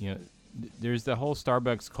 there's the whole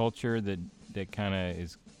Starbucks culture that kind of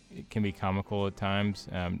it can be comical at times.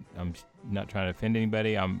 I'm not trying to offend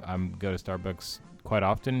anybody. I'm go to Starbucks quite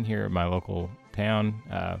often here at my local town.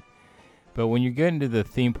 But when you get into the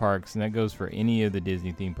theme parks, and that goes for any of the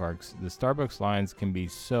Disney theme parks, the Starbucks lines can be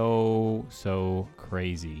so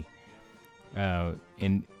crazy.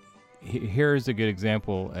 And here's a good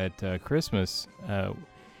example at Christmas. New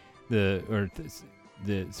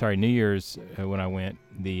Year's when I went,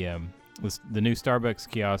 the new Starbucks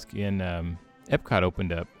kiosk in Epcot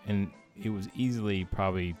opened up, and it was easily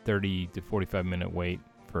probably 30 to 45 minute wait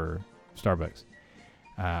for Starbucks.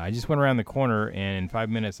 I just went around the corner, and in 5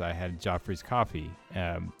 minutes, I had Joffrey's coffee.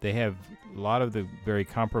 They have a lot of the very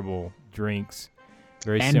comparable drinks,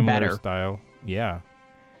 very similar better style. Yeah,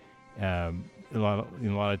 a lot of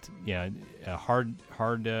hard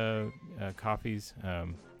coffees.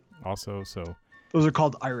 Also, so those are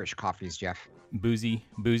called Irish coffees, Jeff. Boozy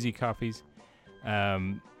coffees.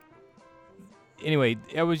 Anyway,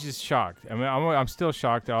 I was just shocked. I mean, I'm still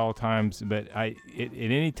shocked at all times, but at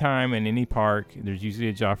any time in any park, there's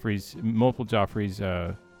usually multiple Joffrey's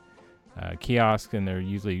kiosks, and they're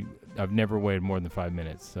usually, I've never waited more than 5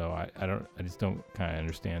 minutes, so I just don't kind of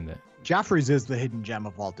understand that. Joffrey's is the hidden gem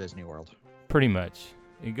of Walt Disney World. Pretty much.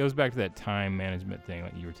 It goes back to that time management thing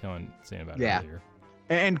like you were saying about earlier.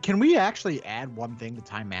 And can we actually add one thing to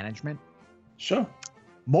time management? Sure.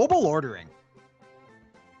 Mobile ordering.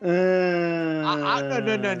 No.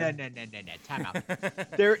 Time out.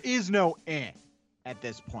 There is no at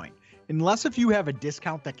this point. Unless if you have a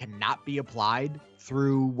discount that cannot be applied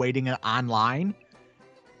through waiting online,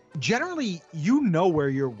 generally you know where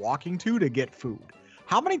you're walking to get food.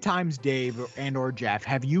 How many times, Dave and or Jeff,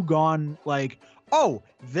 have you gone like, oh,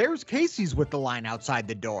 there's Casey's with the line outside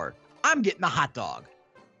the door. I'm getting a hot dog.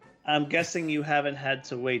 I'm guessing you haven't had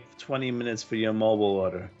to wait 20 minutes for your mobile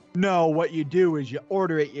order. No, what you do is you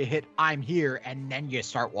order it, you hit I'm here, and then you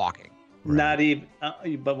start walking. Right. Not even,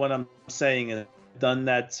 but what I'm saying is I've done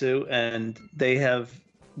that too, and they have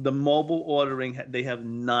the mobile ordering. They have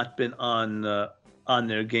not been on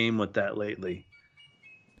their game with that lately.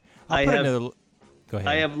 Go ahead.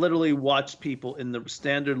 I have literally watched people in the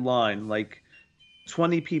standard line, like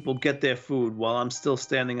 20 people get their food while I'm still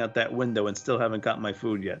standing at that window and still haven't got my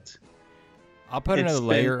food yet. I'll put another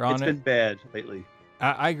layer on it. It's been bad lately.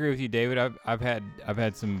 I agree with you, David. I've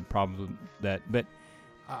had some problems with that, but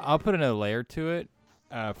I'll put another layer to it.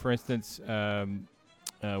 For instance,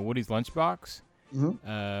 Woody's Lunchbox.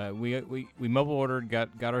 Mm-hmm. We mobile ordered, got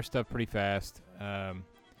our stuff pretty fast,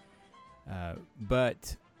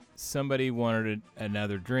 but somebody wanted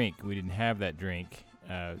another drink. We didn't have that drink.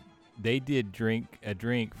 They did a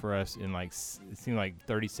drink for us in it seemed like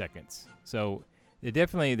 30 seconds. So.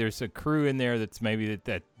 There's a crew in there that's maybe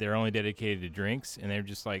that they're only dedicated to drinks, and they're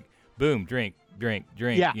just like, boom, drink.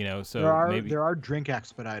 Yeah. So there are drink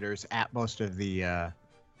expediters at most of the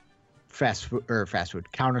fast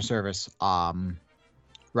food counter service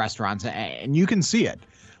restaurants, and you can see it.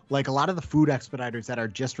 Like a lot of the food expediters that are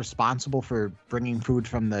just responsible for bringing food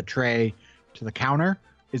from the tray to the counter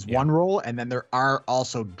is one role, and then there are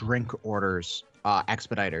also drink orders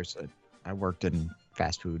expediters. I worked in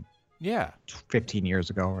fast food. Yeah, 15 years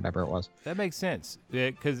ago or whatever it was. That makes sense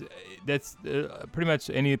because that's pretty much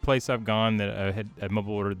any place I've gone that I had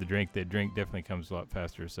mobile ordered the drink. The drink definitely comes a lot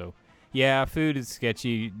faster. So, yeah, food is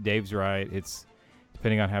sketchy. Dave's right. It's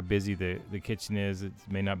depending on how busy the kitchen is. It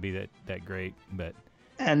may not be that great, but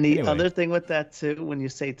And the Anyway. other thing with that too, when you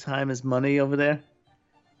say time is money over there,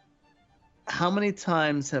 how many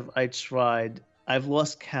times have I tried? I've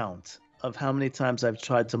lost count of how many times I've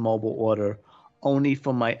tried to mobile order, only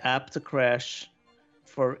for my app to crash,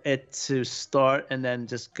 for it to start and then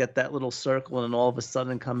just get that little circle, and all of a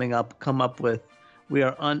sudden come up with, we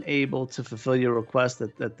are unable to fulfill your request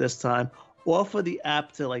at this time, or for the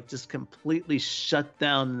app to like just completely shut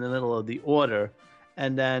down in the middle of the order,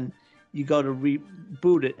 and then you go to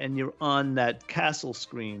reboot it and you're on that castle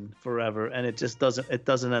screen forever, and it just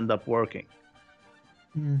doesn't end up working.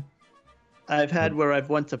 I've had where I've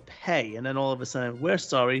went to pay, and then all of a sudden, we're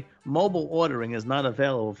sorry, mobile ordering is not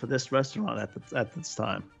available for this restaurant at this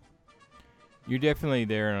time. You're definitely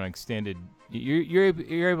there on extended. You're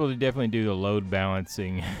able to definitely do the load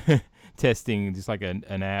balancing, testing, just like an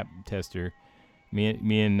app tester. Me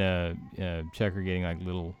and Chuck are getting like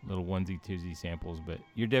little onesie twosie samples, but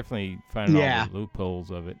you're definitely finding all the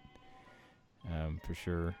loopholes of it. For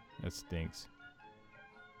sure, that stinks.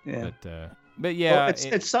 Yeah. But yeah, well,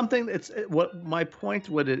 it's something. What my point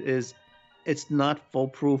with it is, it's not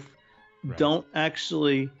foolproof. Right. Don't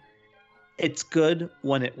actually. It's good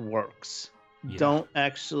when it works. Yeah.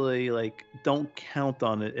 Don't count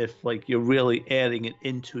on it if like you're really adding it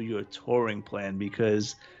into your touring plan,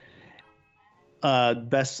 because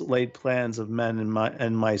best laid plans of men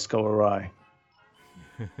and mice go awry.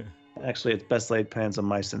 Actually, it's best laid plans of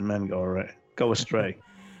mice and men go astray.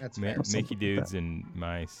 That's Mickey dudes and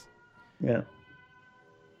mice. Yeah.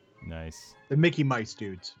 Nice. The Mickey Mice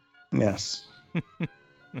dudes. Yes. Oh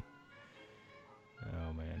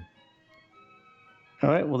man.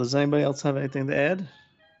 All right. Well, does anybody else have anything to add?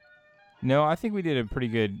 No, I think we did a pretty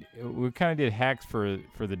good. We kind of did hacks for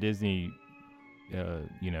the Disney,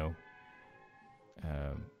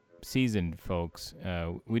 seasoned folks.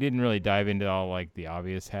 We didn't really dive into all like the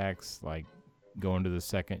obvious hacks, like going to the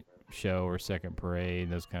second show or second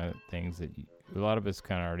parade, those kind of things that a lot of us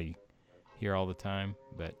kind of already hear all the time.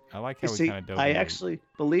 But I like how we kind of dove into it. Actually,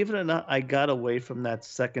 believe it or not, I got away from that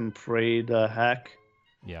second parade hack.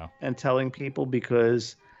 Yeah. And telling people,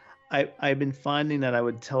 because I've been finding that I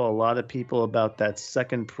would tell a lot of people about that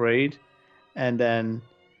second parade, and then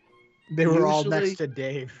they were all next to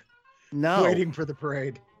Dave. No. Waiting for the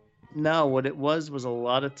parade. No, what it was a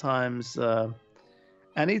lot of times,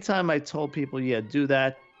 anytime I told people, yeah, do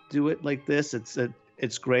that, do it like this,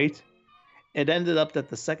 it's great. It ended up that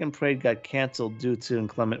the second parade got canceled due to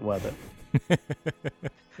inclement weather.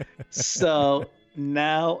 So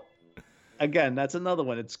now, again, that's another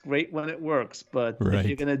one. It's great when it works, but if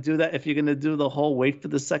you're gonna do that, if you're gonna do the whole wait for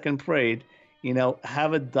the second parade,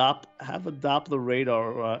 have adopt the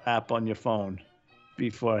radar app on your phone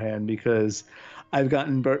beforehand, because I've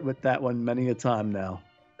gotten burnt with that one many a time now.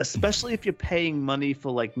 Especially if you're paying money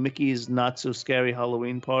for like Mickey's Not So Scary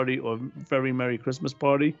Halloween Party or Very Merry Christmas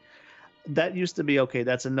Party. That used to be okay.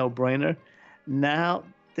 That's a no-brainer. Now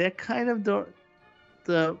they're kind of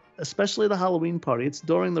especially the Halloween party. It's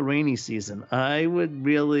during the rainy season. I would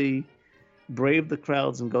really brave the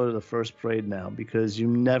crowds and go to the first parade now, because you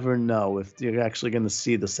never know if you're actually going to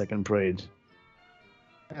see the second parade.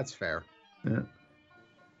 That's fair. Yeah.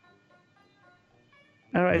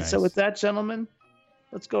 All right. Nice. So with that, gentlemen,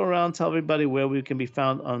 let's go around and tell everybody where we can be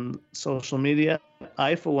found on social media.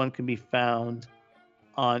 I, for one, can be found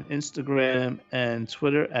on Instagram and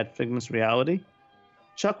Twitter at Figments Reality.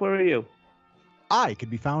 Chuck, where are you? I could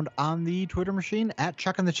be found on the Twitter machine at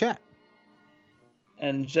Chuck in the Chat.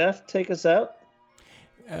 And Jeff, take us out.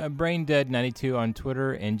 BrainDead92 on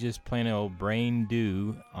Twitter, and just plain old Brain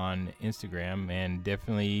Do on Instagram. And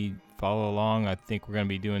definitely follow along. I think we're going to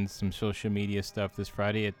be doing some social media stuff this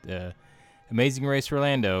Friday at the Amazing Race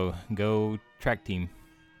Orlando. Go track team.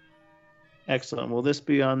 Excellent. Will this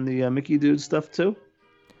be on the Mickey Dude stuff too?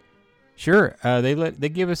 Sure. They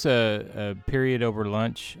give us a period over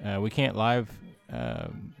lunch. We can't live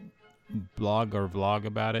blog or vlog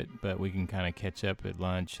about it, but we can kind of catch up at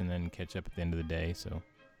lunch and then catch up at the end of the day. So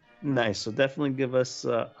nice. So definitely give us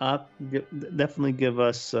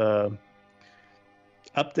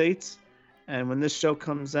updates. And when this show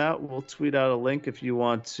comes out, we'll tweet out a link if you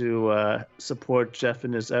want to support Jeff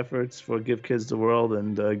in his efforts for Give Kids the World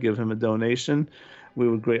and give him a donation. We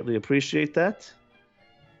would greatly appreciate that.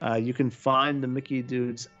 You can find the Mickey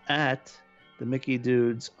Dudes at the Mickey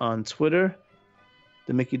Dudes on Twitter,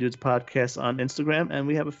 the Mickey Dudes Podcast on Instagram, and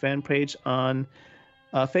we have a fan page on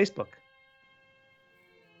Facebook.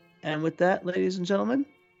 And with that, ladies and gentlemen,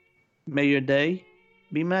 may your day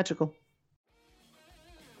be magical.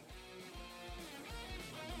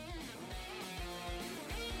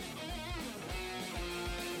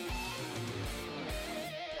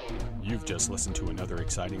 You've You've just listened to another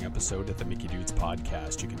exciting episode of the Mickey Dudes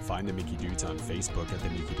Podcast. You can find the Mickey Dudes on Facebook at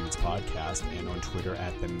the Mickey Dudes Podcast and on Twitter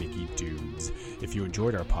at the Mickey Dudes. If you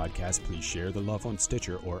enjoyed our podcast, please share the love on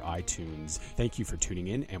Stitcher or iTunes. Thank you for tuning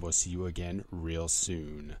in, and we'll see you again real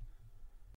soon.